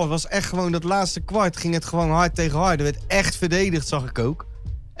geval. Het was echt gewoon dat laatste kwart ging het gewoon hard tegen hard. Er werd echt verdedigd, zag ik ook.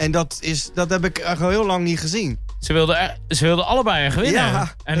 En dat heb ik al heel lang niet gezien. Ze wilden allebei echt winnen.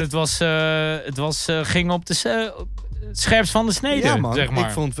 Ja. En het ging op het scherpst van de snede, Ja man, zeg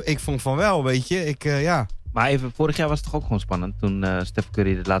maar. ik vond van wel, weet je. Ja. Maar even, vorig jaar was het toch ook gewoon spannend. Toen Steph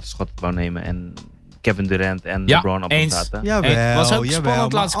Curry het laatste schot wou nemen en Kevin Durant en Ja, LeBron op hem eens. zaten. Jawel, was ook jawel,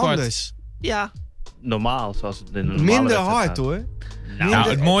 spannend maar laatste kwart. anders. Ja, normaal, zoals het in een normale Minder wedstrijd hard gaat. hoor. Nou,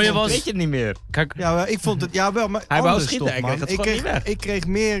 het mooie was... Weet je het niet meer. Kijk, Ja, wel, ik vond het, ja wel, maar Hij wou anders schieten, toch, hij man. kreeg het gewoon niet weg. Ik kreeg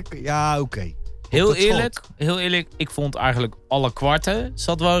meer, ja oké. heel dat eerlijk, ik vond eigenlijk alle kwarten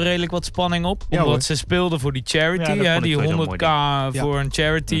zat wel redelijk wat spanning op. Ja, Omdat hoor. ze speelden voor die charity, Ja, dat hè, vond ik die sowieso 100k mooi voor een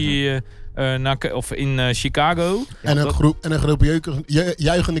charity in Chicago. En een groep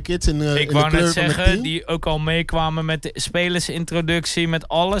juichende kids in Ik de wou kleur net van het zeggen, team. die ook al meekwamen met de spelersintroductie, met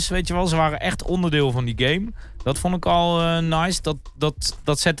alles, weet je wel. Ze waren echt onderdeel van die game. Dat vond ik al nice.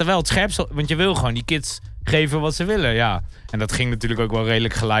 Dat zette wel het scherpste, want je wil gewoon die kids geven wat ze willen, ja. En dat ging natuurlijk ook wel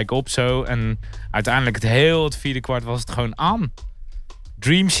redelijk gelijk op zo. En uiteindelijk het vierde kwart was het gewoon aan.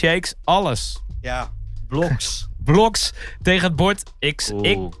 Dream shakes, alles. Ja, bloks. Bloks tegen het bord.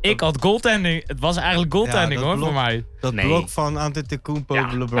 Oeh. Ik had goaltending. Het was eigenlijk goaltending Ja, dat hoor, blok- voor mij. Dat Nee. blok van Antetokounmpo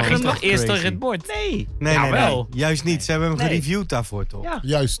op LeBron. Hij ging is nog echt eerst crazy. tegen het bord. Nee. Nee, Ja, nee, wel. nee. Juist niet. Ze hebben hem Nee. gereviewd daarvoor, toch? Ja.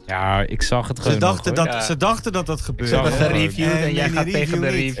 Juist. Ja, ik zag het gewoon Ze dachten, nog, hoor. dat, ze dachten dat dat gebeurde. zag het Wordt gewoon. gereviewd en jij nee, gaat die tegen de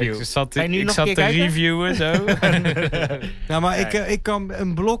review niet. review. Ik zat, Ga je nu ik nog zat een te keer kijken? reviewen zo. Nou, maar ik kan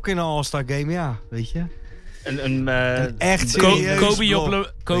een blok in een All-Star game, ja, weet je. Een Echt serieus Kobe op,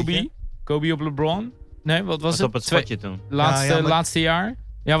 blok, weet je. Kobe op LeBron. Nee, wat was was het? op het schotje toen. Ja, maar- Laatste jaar.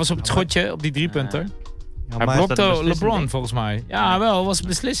 Ja, was op het schotje, op die driepunter. Ja, Hij maar is dat een blokte beslissing, LeBron denk ik? volgens mij. Ja, wel, was een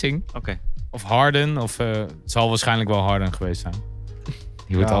beslissing. Oké. Of Harden, of het zal waarschijnlijk wel Harden geweest zijn.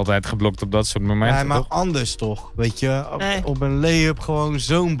 Die wordt Ja. altijd geblokt op dat soort momenten, ja, maar toch? anders toch, weet je. Nee. Op een layup gewoon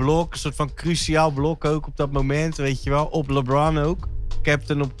zo'n blok. Een soort van cruciaal blok ook op dat moment, weet je wel. Op LeBron ook.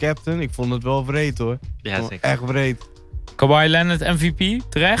 Captain op captain. Ik vond het wel vreed hoor. Ja, Vond zeker. echt vreed. Kawhi Leonard MVP,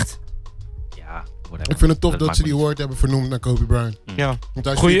 terecht? Ja, Ik vind het tof dat maakt ze die me award hebben vernoemd naar Kobe Bryant. Ja. Want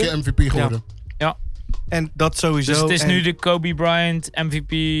hij is Goeie. 4 keer MVP geworden. En dat sowieso. Dus het is en- nu de Kobe Bryant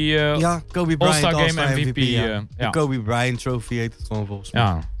MVP, ja, Kobe Bryant All-Star Game All-Star MVP. ja. De De Kobe Bryant Trophy heet het gewoon volgens mij.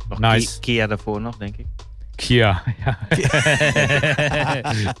 Ja, nog nice. Kia daarvoor nog, denk ik. Kia. Ja.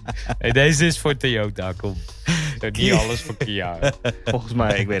 Hey, deze is voor Toyota, kom. Niet alles voor Kia. Volgens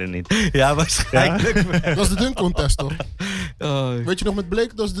mij, ik weet het niet. Ja, waarschijnlijk. Dat was de dunk contest toch? Oh. Weet je nog met Blake?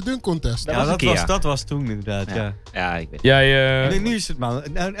 Dat was de dunk contest. Dat Ja, was een Kia. dat was toen inderdaad, ja. Ja, ja ik weet het. Jij, Nee, nu is het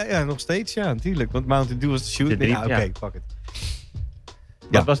ja, nog steeds, ja, natuurlijk. Want Mountain Dew was de shoot. De Nee, drie, ja, oké, ja. fuck it.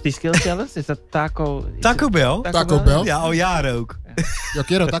 Wat was die skill challenge? Is dat Taco... is Taco het- Bell? Taco Bell? Ja, al jaren ook. Yo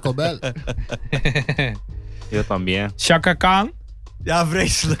quiero Taco Bell. Heel también. Chaka Khan? Ja,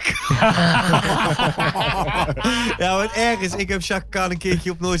 vreselijk. Ja, wat erg is, ik heb Chaka Khan een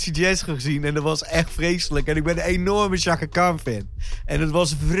keertje op Noordse Jazz gezien en dat was echt vreselijk. En ik ben een enorme Chaka Khan fan. En het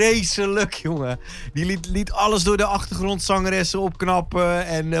was vreselijk, jongen. Die liet alles door de achtergrondzangeressen opknappen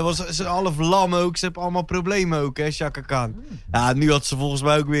en was half lam ook. Ze hebben allemaal problemen ook, hè, Chaka Khan. Ja, nu had ze volgens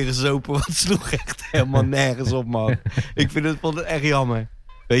mij ook weer gezopen, want het sloeg echt helemaal nergens op, man. Vond het echt jammer.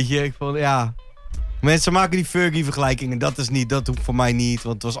 Weet je, ik vond, ja... Mensen maken die Fergie-vergelijkingen. Dat hoeft voor mij niet.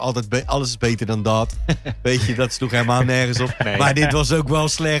 Want het was altijd alles is beter dan dat. Weet je, dat sloeg helemaal nergens op. Nee. Maar dit was ook wel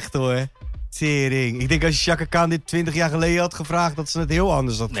slecht hoor. Tering. Ik denk als je Chaka Khan dit 20 jaar geleden had gevraagd, dat ze het heel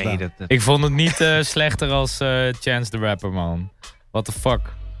anders had gedaan. Nee, dat... Ik vond het niet slechter als Chance the Rapper, man. What the fuck?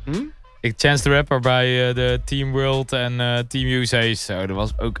 Chance the Rapper bij de Team World en Team USA. Zo, dat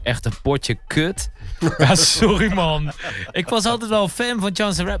was ook echt een potje kut. Ja, sorry man. Ik was altijd wel fan van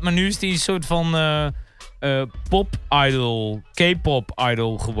Chance the Rapper, maar nu is hij een soort van pop-idol,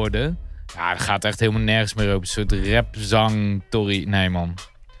 K-pop-idol geworden. Ja, dat gaat echt helemaal nergens meer op. Een soort rap-zang-tory. Nee man.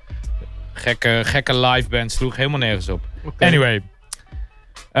 Gekke live band sloeg helemaal nergens op. Oké. Anyway.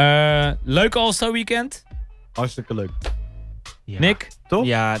 Leuk All-Star Weekend. Hartstikke leuk. Ja. Nick, Toch?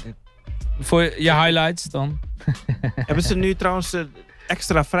 Ja, voor je highlights dan. hebben ze nu trouwens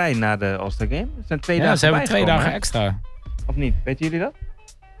extra vrij na de All-Star Game? Er zijn 2 Ja, dagen ze hebben 2 bijgekomen, dagen hè? extra. Of niet? Weten jullie dat?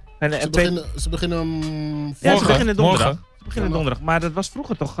 Ze beginnen Ja, ze Morgen. beginnen donderdag. Morgen. Ze beginnen donderdag. Maar dat was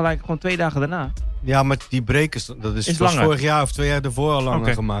vroeger toch gelijk gewoon 2 dagen daarna. Ja, maar die break dat Is was langer. vorig jaar of 2 jaar ervoor al langer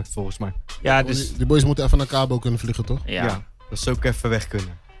Oké. gemaakt volgens mij. Ja, dus... Die boys moeten even naar Cabo kunnen vliegen, toch? Ja. Dat zou ook even weg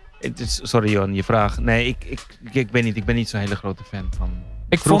kunnen. Het is, sorry Johan, je vraag. Nee, ik weet niet. Ik ben niet zo'n hele grote fan van...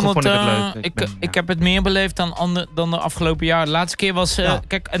 Ik Vroeger vond het, vond ik het leuk. ik heb het meer beleefd dan de afgelopen jaar. De laatste keer was... Ja.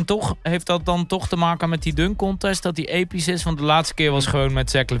 Kijk, en toch heeft dat dan toch te maken met die dunk contest. Dat die episch is. Want de laatste keer was gewoon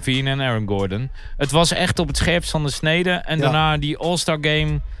met Zach LaVine en Aaron Gordon. Het was echt op het scherpst van de snede. En Ja. daarna die All-Star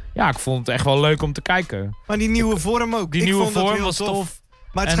Game. Ja, ik vond het echt wel leuk om te kijken. Maar die nieuwe vorm ook. Die Ik nieuwe vond dat vorm heel was tof.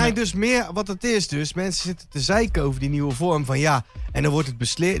 Maar het En, schijnt dus meer, wat het is dus, mensen zitten te zeiken over die nieuwe vorm van ja, en dan wordt het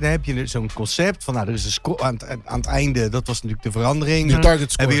beslist, dan heb je zo'n concept van nou, er is een score aan het einde, dat was natuurlijk de verandering. Die target Hebben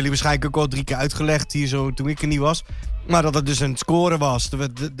score. jullie waarschijnlijk ook al 3 keer uitgelegd hier zo toen ik er niet was. Maar dat het dus een score was.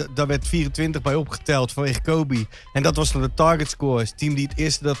 Daar werd 24 bij opgeteld vanwege Kobe. En dat was dan de target score. Het team die het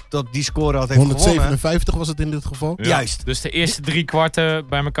eerste dat die score had heeft gewonnen. 157 was het in dit geval. Ja. Juist. Dus de eerste 3 kwarten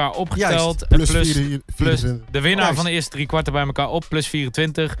bij elkaar opgeteld. Juist. En Plus plus 24. de winnaar Juist. van de eerste 3 kwarten bij elkaar op. Plus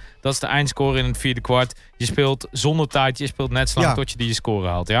 24. Dat is de eindscore in het vierde kwart. Je speelt zonder tijd. Je speelt net zo lang Ja. tot je die score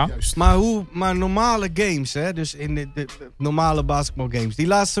haalt. Ja? Juist. Maar normale games, hè, dus in de normale basketbalgames, die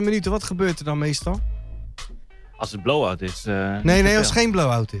laatste minuten, wat gebeurt er dan meestal? Als het blowout is... Nee, als het geen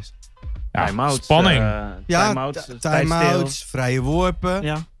blowout is. Ja, Time-outs. spanning. Ja, Time-outs. time-outs, vrije worpen.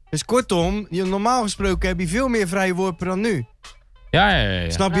 Ja. Dus kortom, normaal gesproken heb je veel meer vrije worpen dan nu. Ja.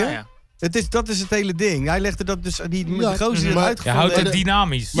 Snap je? Ja, ja. Dat is het hele ding. Hij legde dat dus... Die Ja, gozer die maar- het Je uitgevonden houdt heeft. het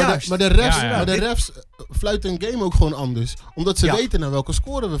dynamisch. Juist. Maar de refs, Ja, ja. Maar de refs fluiten een game ook gewoon anders. Omdat ze Ja. weten naar welke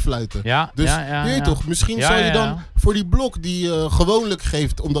score we fluiten. Ja, Dus ja, je weet toch, misschien Ja, zou je ja, dan ja. voor die blok die je gewoonlijk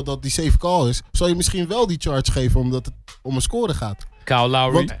geeft, omdat dat die safe call is, zou je misschien wel die charge geven omdat het om een score gaat. Kyle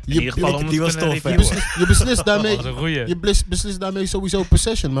Lowry. Want In je, ieder geval om die het was te kunnen tof, hè? reviewen. je beslist daarmee, Dat was een goeie. je beslist daarmee sowieso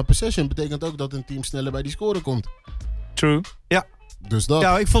possession. Maar possession betekent ook dat een team sneller bij die score komt. True. Dus dat.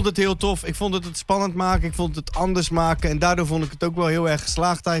 Ja, ik vond het heel tof. Ik vond het spannend maken. Ik vond het anders maken. En daardoor vond ik het ook wel heel erg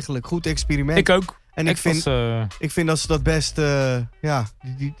geslaagd eigenlijk. Goed experiment. Ik ook. En ik vind dat ze dat best... ik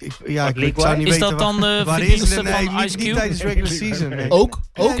zou niet Is weten dat dan de waar is verdienste het? Nee, van niet, Ice niet Cube? tijdens regular season. Nee. Ook?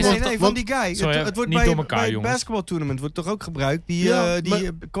 Nee, van want die guy. Sorry, Het wordt niet bij, door elkaar, bij het jongens. basketbaltournament wordt toch ook gebruikt? Die, Ja, die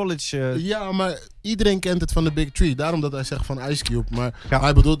college... ja, maar iedereen kent het van de Big Tree. Daarom dat hij zegt van Ice Cube. Maar Ja.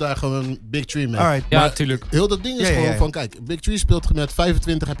 hij bedoelt daar gewoon Big Tree mee. Alright. Ja, Maar tuurlijk. Heel dat ding is Ja, ja, gewoon ja. van, kijk, Big Tree speelt met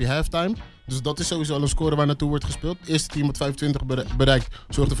 25 heb je halftime. Dus dat is sowieso al een score waar naartoe wordt gespeeld. Het eerste team wat 25 bereikt,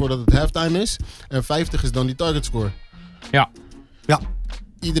 zorgt ervoor dat het halftime is. En 50 is dan die target score. Ja. Ja.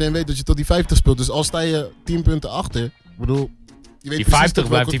 Iedereen weet dat je tot die 50 speelt. Dus al sta je 10 punten achter. Ik bedoel, je weet Die precies 50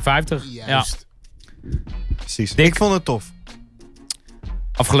 tot blijft welke- die 50. Ja. Juist. Precies. Dick. Ik vond het tof.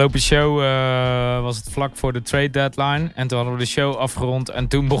 Afgelopen show was het vlak voor de trade deadline. En toen hadden we de show afgerond. En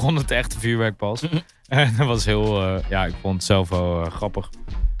toen begon het echte vuurwerk pas. En dat was heel... ik vond het zelf wel grappig.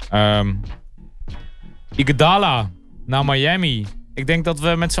 Iguodala naar Miami. Ik denk dat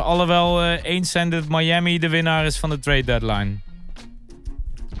we met z'n allen wel eens zijn dat Miami de winnaar is van de trade deadline.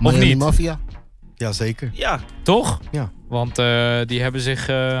 Miami niet? Mafia. Jazeker. Ja, Toch? Ja. Want die hebben zich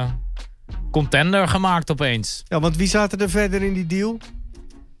contender gemaakt opeens. Ja, want wie zaten er verder in die deal?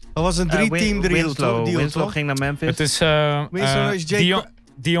 Dat was een 3-team deal, Winslow deal, Winslow toch? ging naar Memphis. Het is Winslow is Jake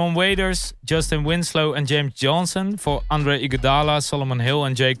Dion Waiters, Justin Winslow en James Johnson voor Andre Iguodala, Solomon Hill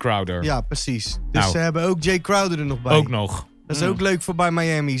en Jay Crowder. Ja, precies. Dus Nou. ze hebben ook Jay Crowder er nog bij. Ook nog. Dat is ook leuk voor bij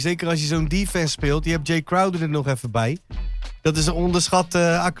Miami. Zeker als je zo'n defense speelt. Je hebt Jay Crowder er nog even bij. Dat is een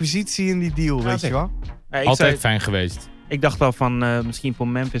onderschatte acquisitie in die deal, weet je zeker. wel? Ja, ik Altijd eh, zei- fijn geweest. Ik dacht wel van misschien voor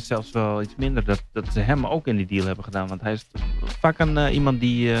Memphis zelfs wel iets minder. Dat ze hem ook in die deal hebben gedaan. Want hij is vaak iemand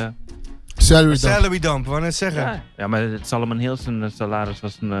die... Salary dump. Salary dump, wou net zeggen. ja, maar het Solomon Hill zijn salaris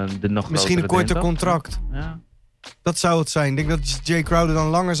was de nog Misschien een grotere korter erin, toch? contract. Ja. Dat zou het zijn. Ik denk dat Jay Crowder dan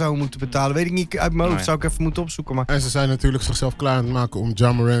langer zou moeten betalen. Weet ik niet uit mijn hoofd. Nee. Zou ik even moeten opzoeken. Maar En ze zijn natuurlijk zichzelf klaar aan het maken om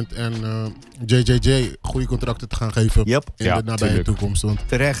Ja Morant en JJJ goede contracten te gaan geven yep, in Ja, de nabije tuurlijk. toekomst. Want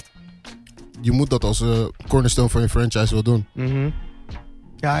terecht. je moet dat als cornerstone van je franchise wel doen. Mhm.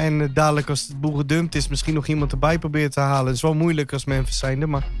 Ja, en dadelijk als het boel gedumpt is, misschien nog iemand erbij proberen te halen. Het is wel moeilijk als Memphis zijnde,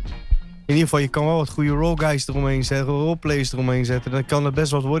 maar in ieder geval, je kan wel wat goede role guys eromheen zetten, roleplayers eromheen zetten. Dan kan het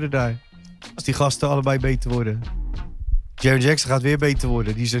best wat worden daar. Als die gasten allebei beter worden. Jaren Jackson gaat weer beter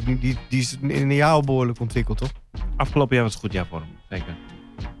worden. Die is in een jaar al behoorlijk ontwikkeld, toch? Afgelopen jaar was het goed jaar voor hem. Zeker.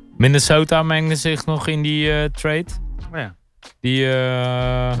 Minnesota mengde zich nog in die trade. Maar ja. Die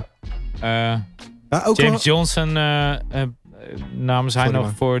Ja, ook James Johnson namen zij Sorry, nog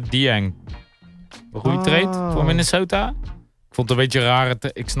man. voor Dieng. Een goede Oh. trade voor Minnesota. Ik vond het een beetje raar.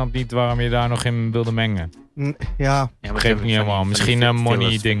 Ik snap niet waarom je daar nog in wilde mengen. Ja, Ja, Begreep ik niet helemaal. Misschien een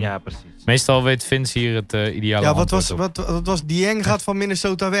money ding. Ja, precies. Meestal weet Vince hier het ideale ja wat antwoord op. was Dieng gaat van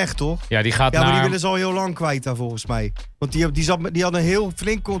Minnesota weg, toch? Ja, die gaat Ja, maar die naar... willen ze al heel lang kwijt daar volgens mij. Want die had een heel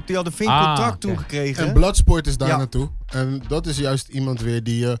flink contract oké. toegekregen. En Bloodsport is daar Ja. naartoe. En dat is juist iemand weer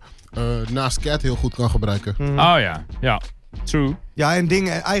die je naast Cat heel goed kan gebruiken. Mhm. Oh ja, ja. True. Ja, en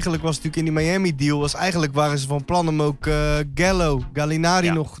eigenlijk was natuurlijk in die Miami deal, eigenlijk waren ze van plan om ook Gallinari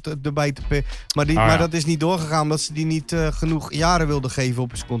Ja. nog erbij te pikken. Maar, ja. maar dat is niet doorgegaan omdat ze die niet genoeg jaren wilden geven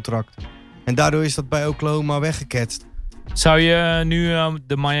op zijn contract. En daardoor is dat bij Oklahoma weggeketst. Zou je nu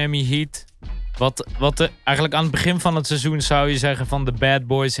de Miami Heat... eigenlijk aan het begin van het seizoen zou je zeggen van de bad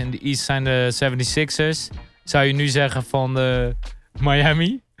boys in de East zijn de 76ers. Zou je nu zeggen van de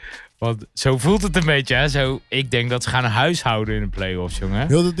Miami? Want zo voelt het een beetje, hè? Zo, ik denk dat ze gaan huishouden in de playoffs, jongen.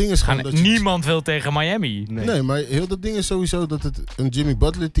 Heel dat ding is gewoon dat je- Niemand wil tegen Miami. Nee, maar heel dat ding is sowieso dat het een Jimmy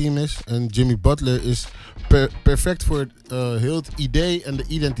Butler team is. En Jimmy Butler is perfect voor heel het idee en de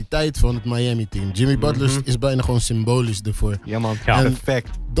identiteit van het Miami team. Jimmy Butler is bijna gewoon symbolisch ervoor. Ja man, Ja. perfect.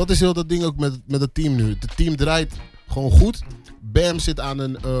 Dat is heel dat ding ook met het team nu. Het team draait gewoon goed. Bam zit aan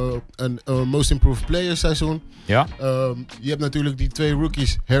een Most Improved Player seizoen. Ja. Je hebt natuurlijk die twee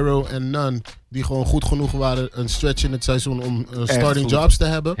rookies, Harrow en Nunn, die gewoon goed genoeg waren een stretch in het seizoen om starting goed. jobs te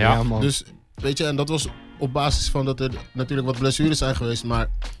hebben. Ja. man. Dus weet je, en dat was op basis van dat er natuurlijk wat blessures zijn geweest, maar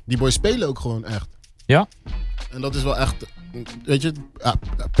die boys spelen ook gewoon echt. Ja. En dat is wel echt, weet je,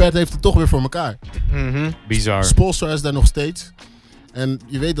 Pat heeft het toch weer voor elkaar. Mhm. Bizar. Spoelstra is daar nog steeds. En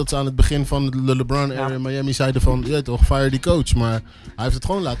je weet dat ze aan het begin van de LeBron-era in Miami zeiden van... Je weet toch, fire die coach. Maar hij heeft het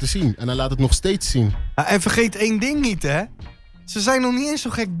gewoon laten zien. En hij laat het nog steeds zien. Ja, en vergeet één ding niet, hè. Ze zijn nog niet eens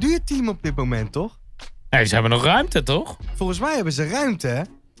zo'n gek duur team op dit moment, toch? Nee, ze hebben nog ruimte, toch? Volgens mij hebben ze ruimte, hè.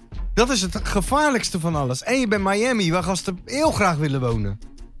 Dat is het gevaarlijkste van alles. En je bent Miami, waar gasten heel graag willen wonen.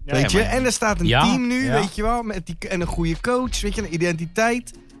 Weet je? maar- En er staat een Ja, team nu, ja. weet je wel. En een goede coach, weet je, een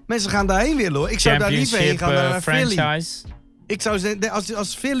identiteit. Mensen gaan daarheen willen, hoor. Ik zou daar liever heen gaan dan naar Philly. franchise. Ik zou zeggen,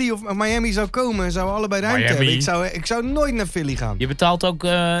 als Philly of Miami zou komen, zouden we allebei ruimte Miami. hebben. Ik zou nooit naar Philly gaan. Je betaalt ook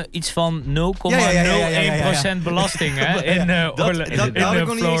iets van 0,01% belasting hè, in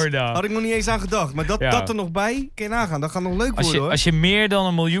Florida. Had ik nog niet eens aan gedacht. Maar Ja. dat er nog bij, kun je nagaan. Dat gaat nog leuk worden, hoor. Als je meer dan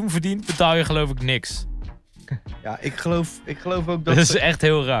 $1 miljoen verdient, betaal je geloof ik niks. Ja, ik geloof ook Dat is echt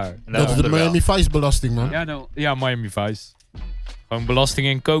heel raar. Dat is de Miami Vice belasting, man. Ja, Miami Vice. Gewoon belasting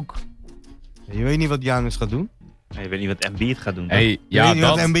in coke. Je weet niet wat Giannis gaat doen. Nee, je weet niet wat Embiid gaat doen. Hey, Je weet niet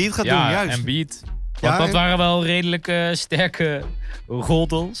wat Embiid gaat doen, juist. Embiid. Ja, Want dat en- waren wel redelijk sterke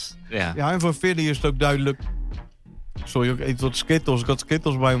roddels. Ja. Ja, en voor Philly is het ook duidelijk. Sorry, ik eet wat Skittles. Ik had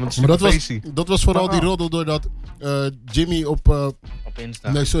Skittles bij me, want het is Maar een dat feestie. was vooral Maar- die roddel doordat Jimmy op... Op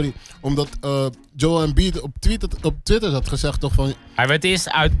Insta. nee, sorry. Omdat Joel Embiid op Twitter had gezegd toch van... Hij werd eerst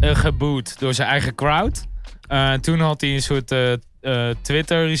geboet door zijn eigen crowd. Toen had hij een soort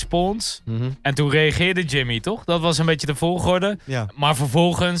Twitter-response. Mhm. En toen reageerde Jimmy, toch? Dat was een beetje de volgorde. Ja. Maar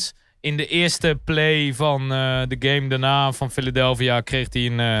vervolgens, in de eerste play van de game daarna van Philadelphia, kreeg hij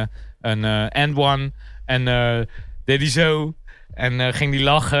een and-one. En deed hij zo. En ging hij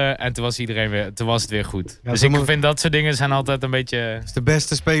lachen. En toen was het weer goed. Ja, dus zo ik moet- vind dat soort dingen zijn altijd een beetje... Het is de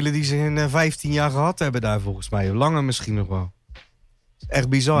beste speler die ze in 15 jaar gehad hebben daar, volgens mij. Langer misschien nog wel. Het is echt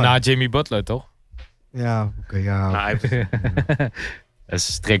bizar. Na Jimmy Butler, toch? Ja, oké, ja. Nou, hij- Dat is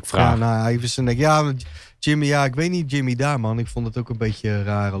een strikvraag. Ja, nou, Iverson, ja, Jimmy, ja, ik weet niet, Jimmy daar, man. Ik vond het ook een beetje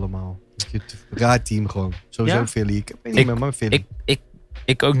raar allemaal. Raar team gewoon. Sowieso Ja? Philly. Ik weet niet meer, maar Philly.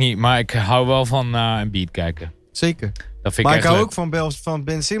 Ik ook niet, maar ik hou wel van Embiid kijken. Zeker. Dat vind Maar ik ik echt hou leuk. ook van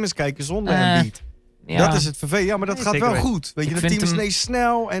Ben Simmons kijken zonder Eh, Embiid. Ja. Dat is het vervelend. Ja, maar dat Nee, gaat zeker wel weten. goed. Weet je, Ik dat vind team is hem- ineens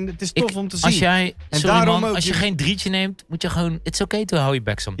snel en het is tof om te zien. Als jij, En sorry daarom man, ook, als je je- geen drietje neemt, moet je gewoon... It's okay to hou je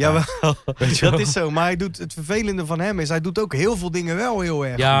back Ja, sometimes. wel. Weet je wel? Dat is zo. Maar hij doet, het vervelende van hem is, hij doet ook heel veel dingen wel heel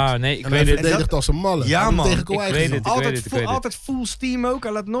erg goed. Ja, nee, ik En hij weet het. verdedigt als een malle. Ja, Hij doet man. Tegen Ik Kawhi weet gezien. het. ik weet het. Altijd full steam ook.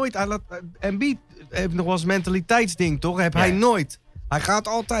 Hij laat nooit... Embiid heeft nog wel eens mentaliteitsding, toch? Heb hij nooit. Hij gaat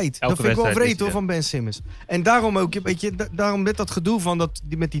altijd. Elke Dat vind ik wel wedstrijd vreed is hoor, hij van Ben Simmons. En daarom ook, weet je, daarom met dat gedoe van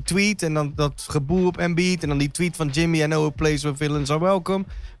met die tweet en dan dat geboe op Embiid en dan die tweet van Jimmy en a place where villains are welcome.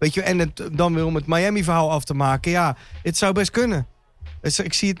 Weet je, en dan weer om het Miami verhaal af te maken. Ja, het zou best kunnen. Dus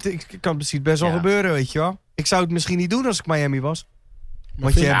ik zie het best wel Ja. gebeuren, weet je wel. Ik zou het misschien niet doen als ik Miami was. Maar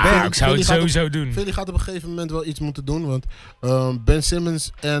Want je Philly- hebt Ben. Ja, ik zou het Philly gaat op- sowieso doen. Philly gaat op een gegeven moment wel iets moeten doen. Want Ben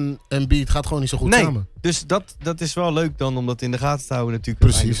Simmons en Embiid gaat gewoon niet zo goed Nee, samen. dus dat is wel leuk dan om dat in de gaten te houden natuurlijk.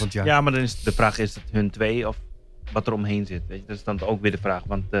 Precies. Aan het einde van het Ja, jaar. maar dan is de vraag, is het hun twee of wat er omheen zit? Weet je? Dat is dan ook weer de vraag,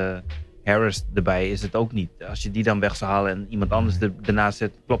 want Harris erbij is het ook niet. Als je die dan weg zou halen en iemand anders ernaast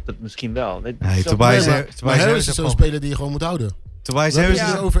zet, klopt het misschien wel. Weet je? Nee, Zo- Tobias Nee, Harris maar Harris is heeft zo'n gewoon- speler die je gewoon moet houden. Tobias We hebben Harris het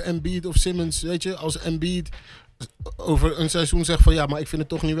is- hier over Embiid of Simmons. Weet je, als Embiid over een seizoen zegt van ja, maar ik vind het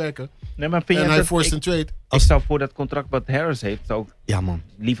toch niet werken. Nee, maar vind En je hij dat forced een trade. ik zou voor dat contract wat Harris heeft, zou ik Ja, man.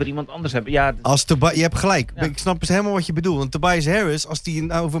 liever iemand anders hebben. Ja, Je hebt gelijk. Ja. Ik snap dus helemaal wat je bedoelt. Want Tobias Harris, als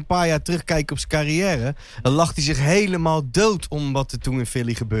hij over een paar jaar terugkijkt op zijn carrière, dan lacht hij zich helemaal dood om wat er toen in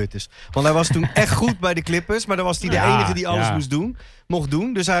Philly gebeurd is. Want hij was toen echt goed bij de Clippers, maar dan was hij de Ja, enige die alles ja. mocht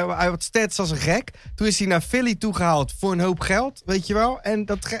doen. Dus hij had stats als een gek. Toen is hij naar Philly toegehaald voor een hoop geld, weet je wel. En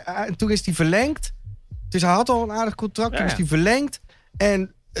toen is hij verlengd. Dus hij had al een aardig contract, toen Ja, is hij verlengd.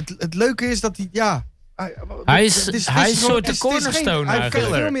 En het leuke is dat hij, ja... Hij is het een soort gewoon- de het is geen- cornerstone Hij krijgt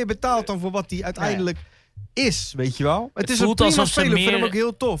eigenlijk. veel meer betaald dan voor wat hij uiteindelijk is, weet je wel. Het is een voelt prima alsof ze speler, ik vind hem meer- ook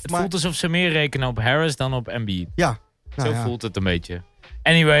heel tof. Het Maar voelt alsof ze meer rekenen op Harris dan op Embiid. ja, nou Zo ja. voelt het een beetje.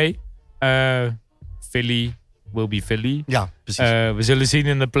 Anyway, Philly will be Philly. Ja, precies. We zullen zien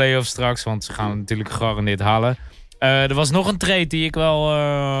in de playoffs straks, want ze gaan het natuurlijk gegarandeerd halen. Er was nog een trade die ik wel...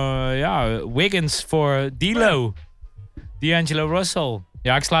 Wiggins voor D'Lo. D'Angelo Russell.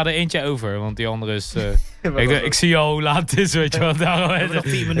 Ja, ik sla er eentje over, want die andere is... ik zie al hoe laat het is, weet je wel. Daarom, nog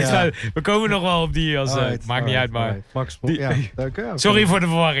 4 minuten. We komen nog wel op die. Alright, maakt niet uit, maar... alright. Max, Die- ja, oké. Sorry voor de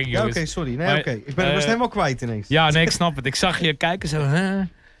verwarring, Ja, jongens. oké, sorry. Nee, Maar, oké. Ik was het helemaal kwijt ineens. Ja, nee, ik snap het. Ik zag je kijken zo...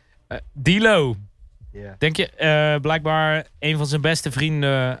 D'Lo. Ja. Denk je, blijkbaar een van zijn beste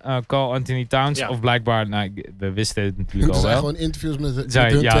vrienden, Carl Anthony Towns, Ja. of blijkbaar, nou, we wisten het natuurlijk Er al zijn wel. gewoon interviews met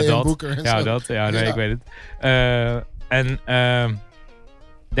Zij- hun ja, twee en dat. Booker en Ja, zo. dat. Ja, nee, Ja. ik weet het.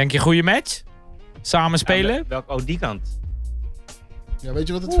 Denk je goede match? Samen spelen? welk die kant? Ja, weet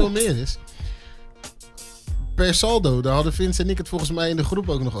je wat het veel meer is? Per saldo, daar hadden Vince en ik het volgens mij in de groep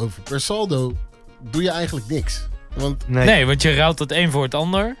ook nog over. Per saldo doe je eigenlijk niks. Want Nee, want je ruilt het een voor het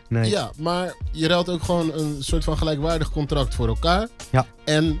ander. Nee. ja, maar je ruilt ook gewoon een soort van gelijkwaardig contract voor elkaar. Ja.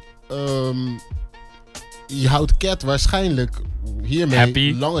 En je houdt Cat waarschijnlijk hiermee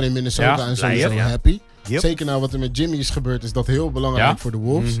Happy. langer in Minnesota Ja, en sowieso blij, ja. happy. Yep. Zeker na wat er met Jimmy is gebeurd is dat heel belangrijk Ja. voor de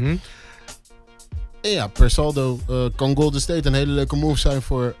Wolves. Mhm. En ja, per saldo kan Golden State een hele leuke move zijn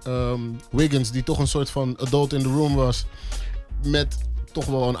voor Wiggins, die toch een soort van adult in the room was. Met toch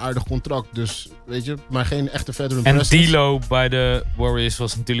wel een aardig contract, dus weet je, maar geen echte veteran En presence. D'Lo bij de Warriors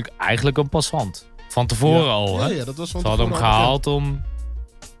was natuurlijk eigenlijk een passant. Van tevoren al, hè? Ja, dat was van Ze hadden hem tevoren al gehaald om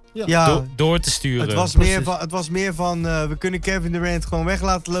Ja, door te sturen. het was meer van we kunnen Kevin Durant gewoon weg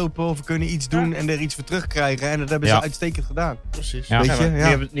laten lopen of we kunnen iets doen en er iets voor terugkrijgen. En dat hebben ze Ja. uitstekend gedaan. Precies. Ja. Weet je? Nu Ja.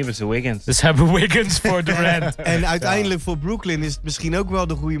 hebben ze Wiggins. Dus hebben Wiggins voor Durant. En uiteindelijk voor Brooklyn is het misschien ook wel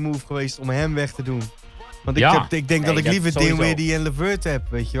de goede move geweest om hem weg te doen. Want Ja. ik denk dat ik dat liever sowieso. Dinwiddie en LeVert heb,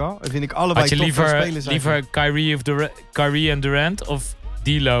 weet je wel. Dat vind ik allebei Had je top van spelers. liever Kyrie en Durant of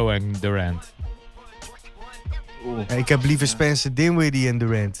D'Lo en Durant? Ja, ik heb liever Spencer Dinwiddie en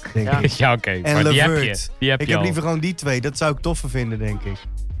Durant, denk Ja. ik. Ja, oké. En Maar die heb je. LeVert. Die heb Ik je heb al. liever gewoon die twee. Dat zou ik toffer vinden, denk ik.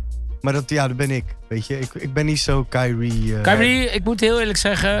 Maar dat ben ik, weet je. Ik ben niet zo Kyrie... Kyrie, ik moet heel eerlijk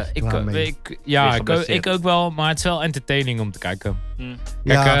zeggen, Klaar mee. ik ook wel, maar het is wel entertaining om te kijken. Hm.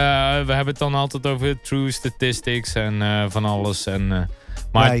 Kijk, ja, we hebben het dan altijd over true statistics en van alles.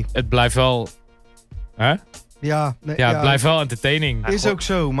 Maar Nee. het blijft wel... Hè? ja, nee, Ja, het blijft wel entertaining. Is ook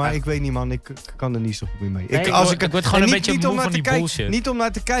zo, maar ik weet niet, man. Ik kan er niet zo goed mee. Nee, ik word gewoon en een niet- beetje niet om moe naar van te die kijken- bullshit. Niet om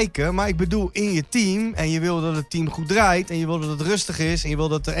naar te kijken, maar ik bedoel in je team. En je wil dat het team goed draait. En je wil dat het rustig is. En je wil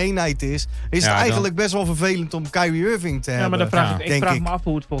dat er eenheid is. Is het Ja, eigenlijk best wel vervelend om Kyrie Irving te Ja, hebben. maar dan vraag Ja. ik Denk vraag ik. me af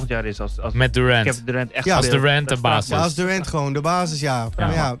hoe het volgend jaar is. Als Met Durant. Kevin Durant echt Ja, als speelt. Durant de Dat vraag baas me Ja, af. als Durant gewoon de basis, ja. Ja.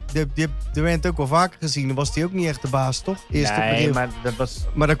 Maar ja, die heb Durant ook wel vaker gezien. Dan was hij ook niet echt de baas, toch? Eerst op het Nee, begin. maar dat was...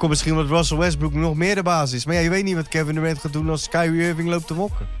 Maar dan komt misschien omdat Russell Westbrook nog meer de baas is. Maar ja, je weet niet wat Kevin Durant gaat doen als Kyrie Irving loopt te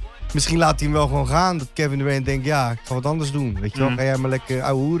mokken. Misschien laat hij hem wel gewoon gaan. Dat Kevin Durant denkt, ja, ik ga wat anders doen. Weet je wel, Mm. ga jij maar lekker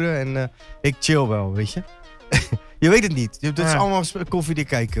ouwehoeren en ik chill wel, weet je. Je weet het niet. Dat is Ja. allemaal koffiedik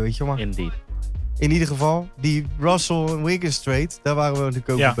kijken, weet je. Maar Indeed. in ieder geval, die Russell en Wiggins trade, daar waren we natuurlijk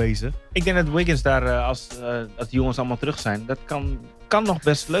ook Ja. mee bezig. Ik denk dat Wiggins daar, als die jongens allemaal terug zijn, dat kan nog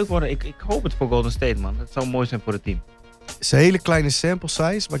best leuk worden. Ik hoop het voor Golden State, man. Dat zou mooi zijn voor het team. Het is een hele kleine sample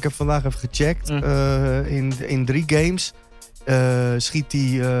size, maar ik heb vandaag even gecheckt. Mm. In 3 games schiet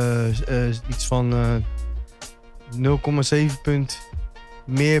hij iets van 0,7 punt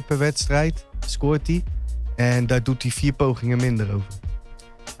meer per wedstrijd. Scoort hij. En daar doet hij 4 pogingen minder over.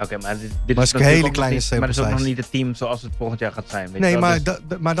 Oké, maar dit Maar is het is een natuurlijk hele ook nog kleine niet- Maar het is ook sample nog size. niet het team zoals het volgend jaar gaat zijn. Weet Nee, je wel? maar,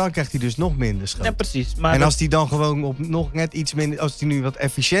 Dus- maar dan krijgt hij dus nog minder schot. ja, precies. Maar En dat- als hij dan gewoon op nog net iets minder... Als hij nu wat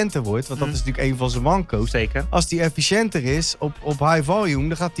efficiënter wordt, want dat Mm. is natuurlijk een van zijn manco's. zeker. Als hij efficiënter is op high volume,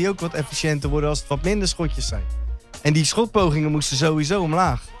 dan gaat hij ook wat efficiënter worden als het wat minder schotjes zijn. En die schotpogingen moesten sowieso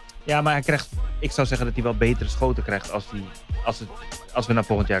omlaag. Ja, maar hij krijgt, ik zou zeggen dat hij wel betere schoten krijgt als we naar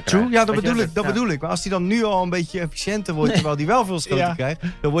volgend jaar krijgen. True, ja, dat Weet je? bedoel ik. Dat Ja. bedoel ik. Maar als hij dan nu al een beetje efficiënter wordt, terwijl hij wel veel schoten Ja. krijgt,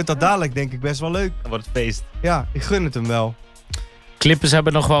 dan wordt dat dadelijk denk ik best wel leuk. Dan wordt het feest. Ja, ik gun het hem wel. Clippers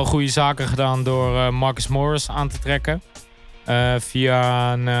hebben nog wel goede zaken gedaan door Marcus Morris aan te trekken.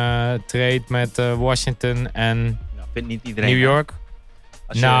 Via een trade met Washington en Nou, vindt niet iedereen. New York.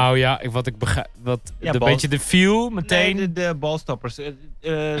 Als je- Nou ja, wat ik begrijp, Ja, een bal- beetje de feel meteen. Nee, de balstoppers.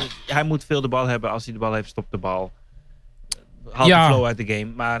 Hij moet veel de bal hebben. Als hij de bal heeft, stopt de bal. Haalt Ja. de flow uit de game.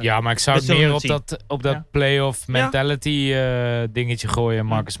 Maar Ja, maar ik zou We het zullen meer het op dat Ja. playoff mentality dingetje gooien,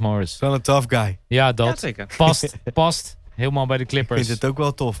 Marcus Morris. Wel een tough guy. Ja, ja, dat zeker. past helemaal bij de Ik vind Clippers. het ook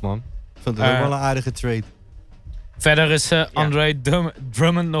wel tof, man. Ik vond het ook Eh, wel een aardige trade. Verder is Andre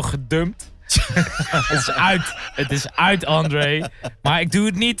Drummond nog gedumpt. Het is uit, Andre. Maar ik doe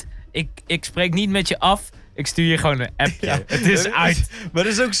het niet. Ik spreek niet met je af. Ik stuur je gewoon een appje. Ja. Het is uit. Maar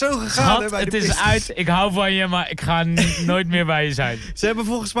dat is ook zo gegaan, hè, Schat, bij de het is Pistons. uit. Ik hou van je, maar ik ga nooit meer bij je zijn. Ze hebben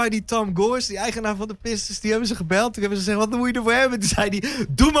volgens mij die Tom Gores, die eigenaar van de Pistons, die hebben ze gebeld. Toen hebben ze gezegd, wat moet je ervoor hebben? Toen zei hij,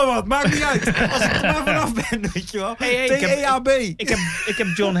 doe maar wat, maakt niet uit. Als ik er maar vanaf ben, weet je wel. Hey, ik heb- TEAB. Ik heb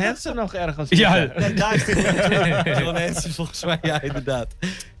John Hansen nog ergens. Ja. Nee, daar is het. John Hansen volgens mij, ja, inderdaad.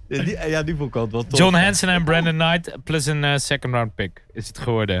 Ja, die vond ik altijd wel tof. John Hansen en Brandon Knight plus een second round pick is het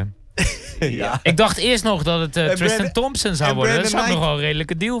geworden. Ja. Ik dacht eerst nog dat het Tristan Brandon- Thompson zou en worden. Dat Brandon zou ik nog Knight- wel een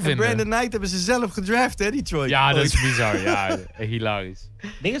redelijke deal En vinden. Brandon Knight hebben ze zelf gedraft, hè, Detroit. Ja, dat Ooit. is bizar. Ja, hilarisch.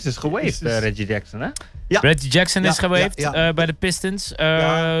 Ding is gewaved, Reggie Jackson, hè? Ja. Reggie Jackson is Ja, gewaved ja. bij de Pistons.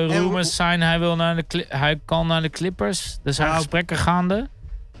 Ja, en Rumors zijn hij kan naar de Clippers. Er zijn Nou, gesprekken gaande.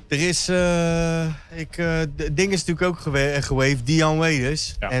 Er is, het ding is natuurlijk ook gewaved, Dion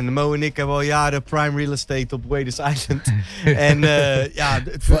Waiters. Ja. En Mo en ik hebben al jaren prime real estate op Waiters Island. En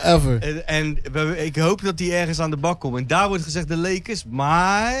Forever. Ik hoop dat die ergens aan de bak komt. En daar wordt gezegd de Lakers.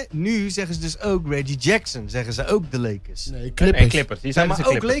 Maar nu zeggen ze dus ook Reggie Jackson. Zeggen ze ook de Lakers. Nee, Nee, Clippers. Clippers. Die Ja, zijn maar de ook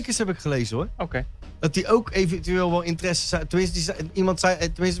Clippers. Lakers heb ik gelezen hoor. Oké. Dat die ook eventueel wel interesse zijn.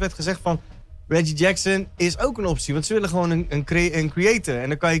 Tenminste, werd gezegd van Reggie Jackson is ook een optie. Want ze willen gewoon een creator. En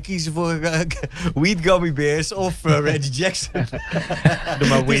dan kan je kiezen voor Weed Gummy Bears of Reggie Jackson. Doe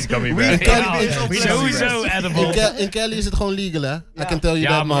maar weed gummy Weed bears. gummy bears of Reggie Sowieso Jackson. edible. In Cali is het gewoon legal, hè? I can tell you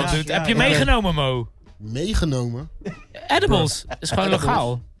Ja, that, man. man. Dude. Ja, Heb je ja. meegenomen, Mo? Meegenomen? Edibles. Is gewoon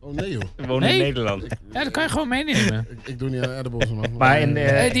legaal. Oh, nee, joh. We wonen Nee. in Nederland. Ja, dat kan je gewoon meenemen. Ik doe niet aan edibles, man. Maar in de- Hey,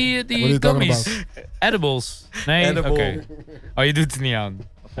 What are die you talking gummies. Edibles. Nee? Oké. Edible. Oh, je doet het niet aan.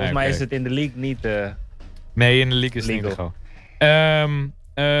 Volgens mij Oké. is het in de league niet... Nee, in de league is het niet Legal.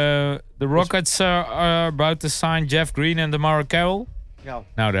 legaal. The Rockets are about to sign Jeff Green en DeMar Carroll. Ja.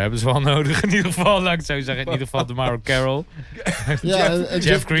 Nou, daar hebben ze wel nodig in ieder geval. Laat ik zo zeggen. In ieder geval DeMar Carroll. Ja, en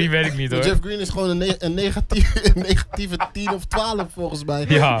Jeff Green weet ik niet hoor. Jeff Green is gewoon een negatieve 10 of 12 volgens mij.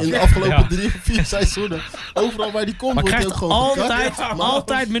 Ja. In de afgelopen Ja. 3 of 4 seizoenen. Overal waar die komt Maar wordt hij krijgt ook gewoon altijd, gekakt.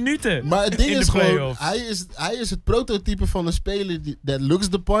 altijd minuten. Maar het ding in is de gewoon, playoffs. hij is het prototype van een speler that looks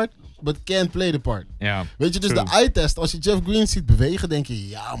the part, but can't play the part. Ja. Weet je, dus True. de eye-test, als je Jeff Green ziet bewegen, denk je,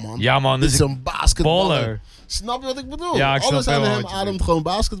 ja man, Ja man, dit dus is een basketballer. baller. Snap je wat ik bedoel? Ja, ik snap Alles aan wel hem wat je ademt gewoon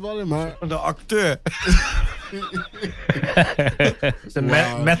basketballer, maar... De acteur. Het is een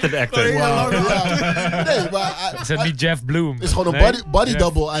method actor. Wauw, ja. Nee, maar hij Is dat niet Jeff Bloom? is gewoon een Nee? body Jeff-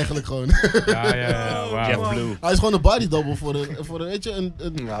 double eigenlijk gewoon. Ja, wauw. Jeff Blue. Hij is gewoon een body double voor een weet je,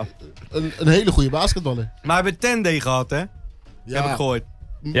 een hele goede basketballer. Maar we hebben 10 day gehad hè? Heb ik gehoord.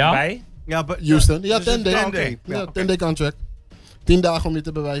 Ja? Bij? Ja, Houston. Ja, Dus 10 een day. 10 day. Ja, 10 day contract. 10 dagen om je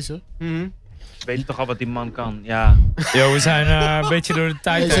te bewijzen. Mhm. Weet je toch al wat die man kan? Ja. Yo, we zijn een beetje door de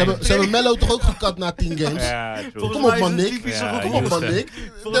tijd Hey, heen. ze hebben Mello toch ook gekat na 10 games? Ja, true. Volgens Kom op mij is man, het Nick. typisch Ja, zo'n Kom op man, Houston. Nick.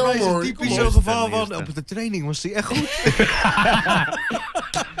 Volgens mij is het Don't typisch worry, zo'n kom op. geval van Houston. op de training was hij echt goed.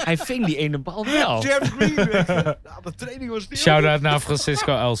 Hij ving die ene bal wel. Jeff Green. weet je. Op de training was hij Shout-out naar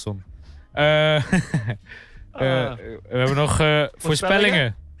Francisco Elson. We hebben nog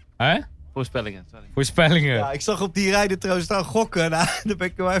voorspellingen. Hè? Voorspellingen, sorry. Voorspellingen. Ja, ik zag op die rijden trouwens staan gokken. Nou, daar ben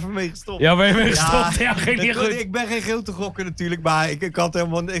ik er wel even mee gestopt. Ja, ben je mee gestopt? Ja, ging niet ik, goed. ik ben geen grote gokker natuurlijk, maar ik had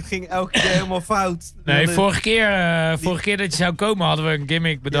helemaal, het ging elke keer helemaal fout. Nee, Dan- vorige keer dat je zou komen hadden we een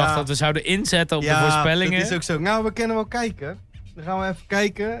gimmick bedacht Ja. dat we zouden inzetten op de ja, voorspellingen. dat is ook zo. Nou, we kunnen wel kijken. Dan gaan we even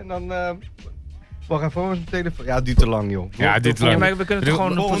kijken en dan... wacht even, waar is mijn telefoon? Ja, het duurt te lang, joh. Ja, het duurt te Ja, lang. maar we kunnen Doe- toch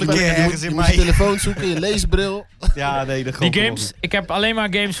gewoon een volgende voorspelling keer doen? ergens Je in moet je mei. telefoon zoeken, je leesbril. Ja, nee, dat Die games, ik heb alleen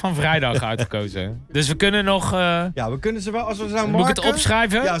maar games van vrijdag uitgekozen. Dus we kunnen nog... Ja, we kunnen ze wel, als we ze nou moet ik marken... het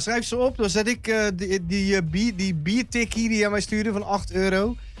opschrijven? Ja, schrijf ze op. Dan zet ik die biertikkie die jij mij stuurde van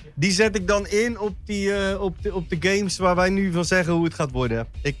 €8. Die zet ik dan in op de games waar wij nu van zeggen hoe het gaat worden.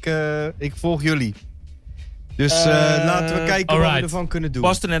 Ik volg jullie. Dus laten we kijken wat we alright. ervan kunnen doen.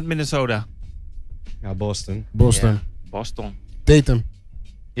 Boston en Minnesota. Ja, Boston. Boston. Boston. Tatum.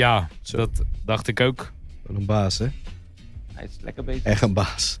 Ja, dat dacht ik ook. Wat een baas, hè? Hij is lekker bezig. Echt een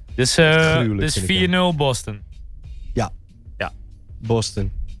baas. Dus, gruwelijk, dus vind 4-0 Boston.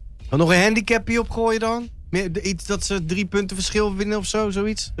 Boston. Nog een handicapje opgooien dan? Iets dat ze 3 punten verschil winnen of zo,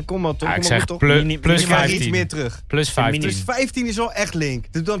 zoiets? Dat komt wel toch? Ja, ik Kom maar zeg goed, toch? plus Je krijgt 15. iets meer terug. Plus 15. Plus 15 is wel echt link.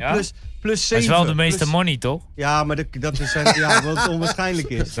 Doe dan Ja? plus 7. Dat is wel de meeste money, toch? Ja, maar dat is ja, wat onwaarschijnlijk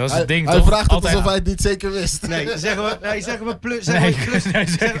is. Dat is het ding, Hij toch? vraagt het Altijd- alsof hij het niet zeker wist. Nee, zeggen we plus, Nee,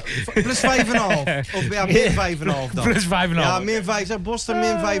 plus 5,5. Of ja, min 5,5 dan. Plus 5,5. Ja, min 5. Zeg Boston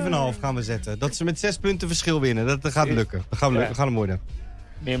min 5,5 gaan we zetten. Dat ze met 6 punten verschil winnen. Dat gaat lukken. Dat gaat hem worden.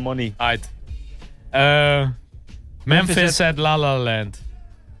 Meer money. Uit. Memphis at La La Land.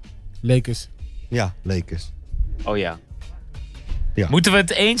 Lakers. Ja, Lakers. Oh ja. Moeten we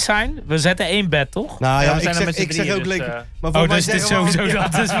het eens zijn? We zetten 1 bet, toch? Nou Ja, ja, we zijn er met z'n ik zeg drieën, ook dus, Lakers. Maar Oh, volgens mij dus dit is zeggen we sowieso al-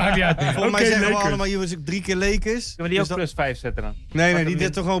 dat. Dus maakt niet uit. Volgens mij Oké, zeggen we Lakers. allemaal, jongens, 3 keer Lakers. Kunnen we die Dus ook dat- plus 5 zetten dan? Nee, Wat die een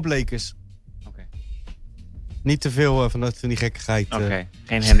dit toch gewoon op Lakers. Oké. Niet te veel van die gekkigheid. Oké,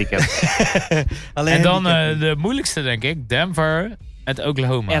 geen handicap. Alleen En dan handicap. de moeilijkste, denk ik. Denver at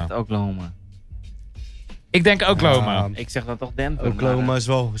Oklahoma. At Oklahoma. Ik denk Oklahoma. Ja, Ik zeg dan toch Denver. Oklahoma maar, is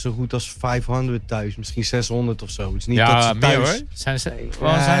wel zo goed als 500 thuis. Misschien 600 of zo. Het is niet dat Ja, ze meer thuis... hoor. Zijn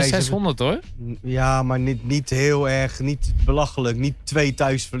Ja, zijn ze 600 hoor. Ja, maar niet heel erg. Niet belachelijk. Niet 2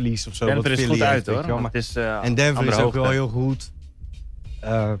 thuisverlies of zo. Denver wat is Philly goed heeft, uit weet hoor. je wel. Want Maar- het is, En Denver andere is ook hoogte. wel heel goed.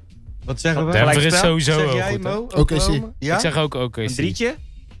 Wat zeggen we? Denver is Gelijkspel? sowieso Zeg heel jij, goed. Hè? Mo? OKC. Oklahoma? Ja? Ik zeg ook oké. Een drietje?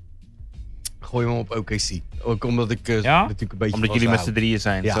 Gooi hem op OKC. Ook omdat ik Ja? natuurlijk een beetje Omdat van jullie ze met hou. z'n drieën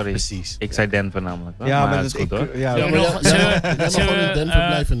zijn, Ja, sorry. precies. Ik zei Denver namelijk. hoor. Ja, maar dat dat is goed hoor. ja, Ja, maar Nog- jij zullen mag we- gewoon in Denver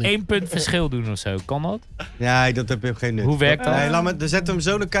blijven niet. 1 punt verschil doen of zo? Kan dat? nee, dat heb je geen nut. Hoe werkt dat? Nee, dan zetten we hem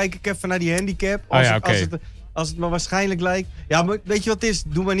zo, dan kijk ik even naar die handicap. Oh ja, oké. Als het maar waarschijnlijk lijkt. Ja, maar weet je wat het is?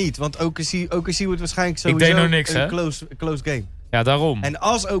 Doe maar niet. Want OKC wordt waarschijnlijk deed sowieso nog niks, hè? een close game. Ja, daarom. En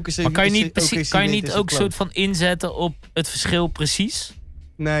als OKC... Maar kan je niet, OKC precies, kan je wint, niet is ook het soort close. van inzetten op het verschil precies?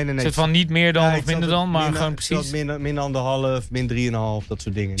 Nee. Soort van niet meer dan Ja, of ik zat minder het dan, maar min- gewoon ik zat precies. Min 1,5, min 3,5, dat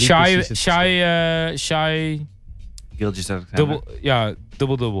soort dingen. Niet Shy, precies het verschil. shy, Giltjes dat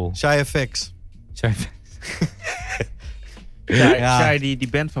dubbel. Shy FX. Shy, Ja. Shai, die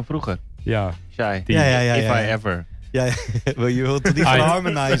band van vroeger. ja. Shai. Ja. If ja. I ever. Ja, je wilt het niet van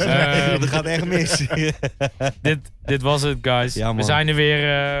harmonizen. Dat gaat echt mis. Dit was het, guys. Ja, man. We zijn er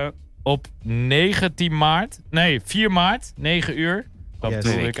weer op 19 maart. Nee, 4 maart, 9 uur. Dat Yes.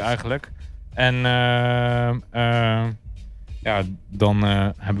 bedoel ik eigenlijk. En ja, dan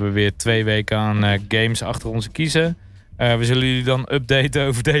hebben we weer 2 weken aan games achter onze kiezen. We zullen jullie dan updaten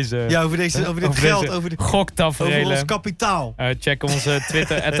over deze Ja, over dit geld, over ons goktaferelen. kapitaal. Check onze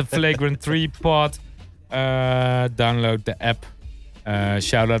Twitter @theflagrant3pod. Download de app.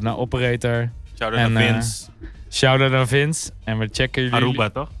 Shout-out naar Operator. Shout-out En, naar Vince. Shout-out naar Vince. En we checken jullie Aruba,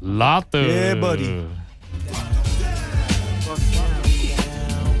 toch? later. Yeah, buddy.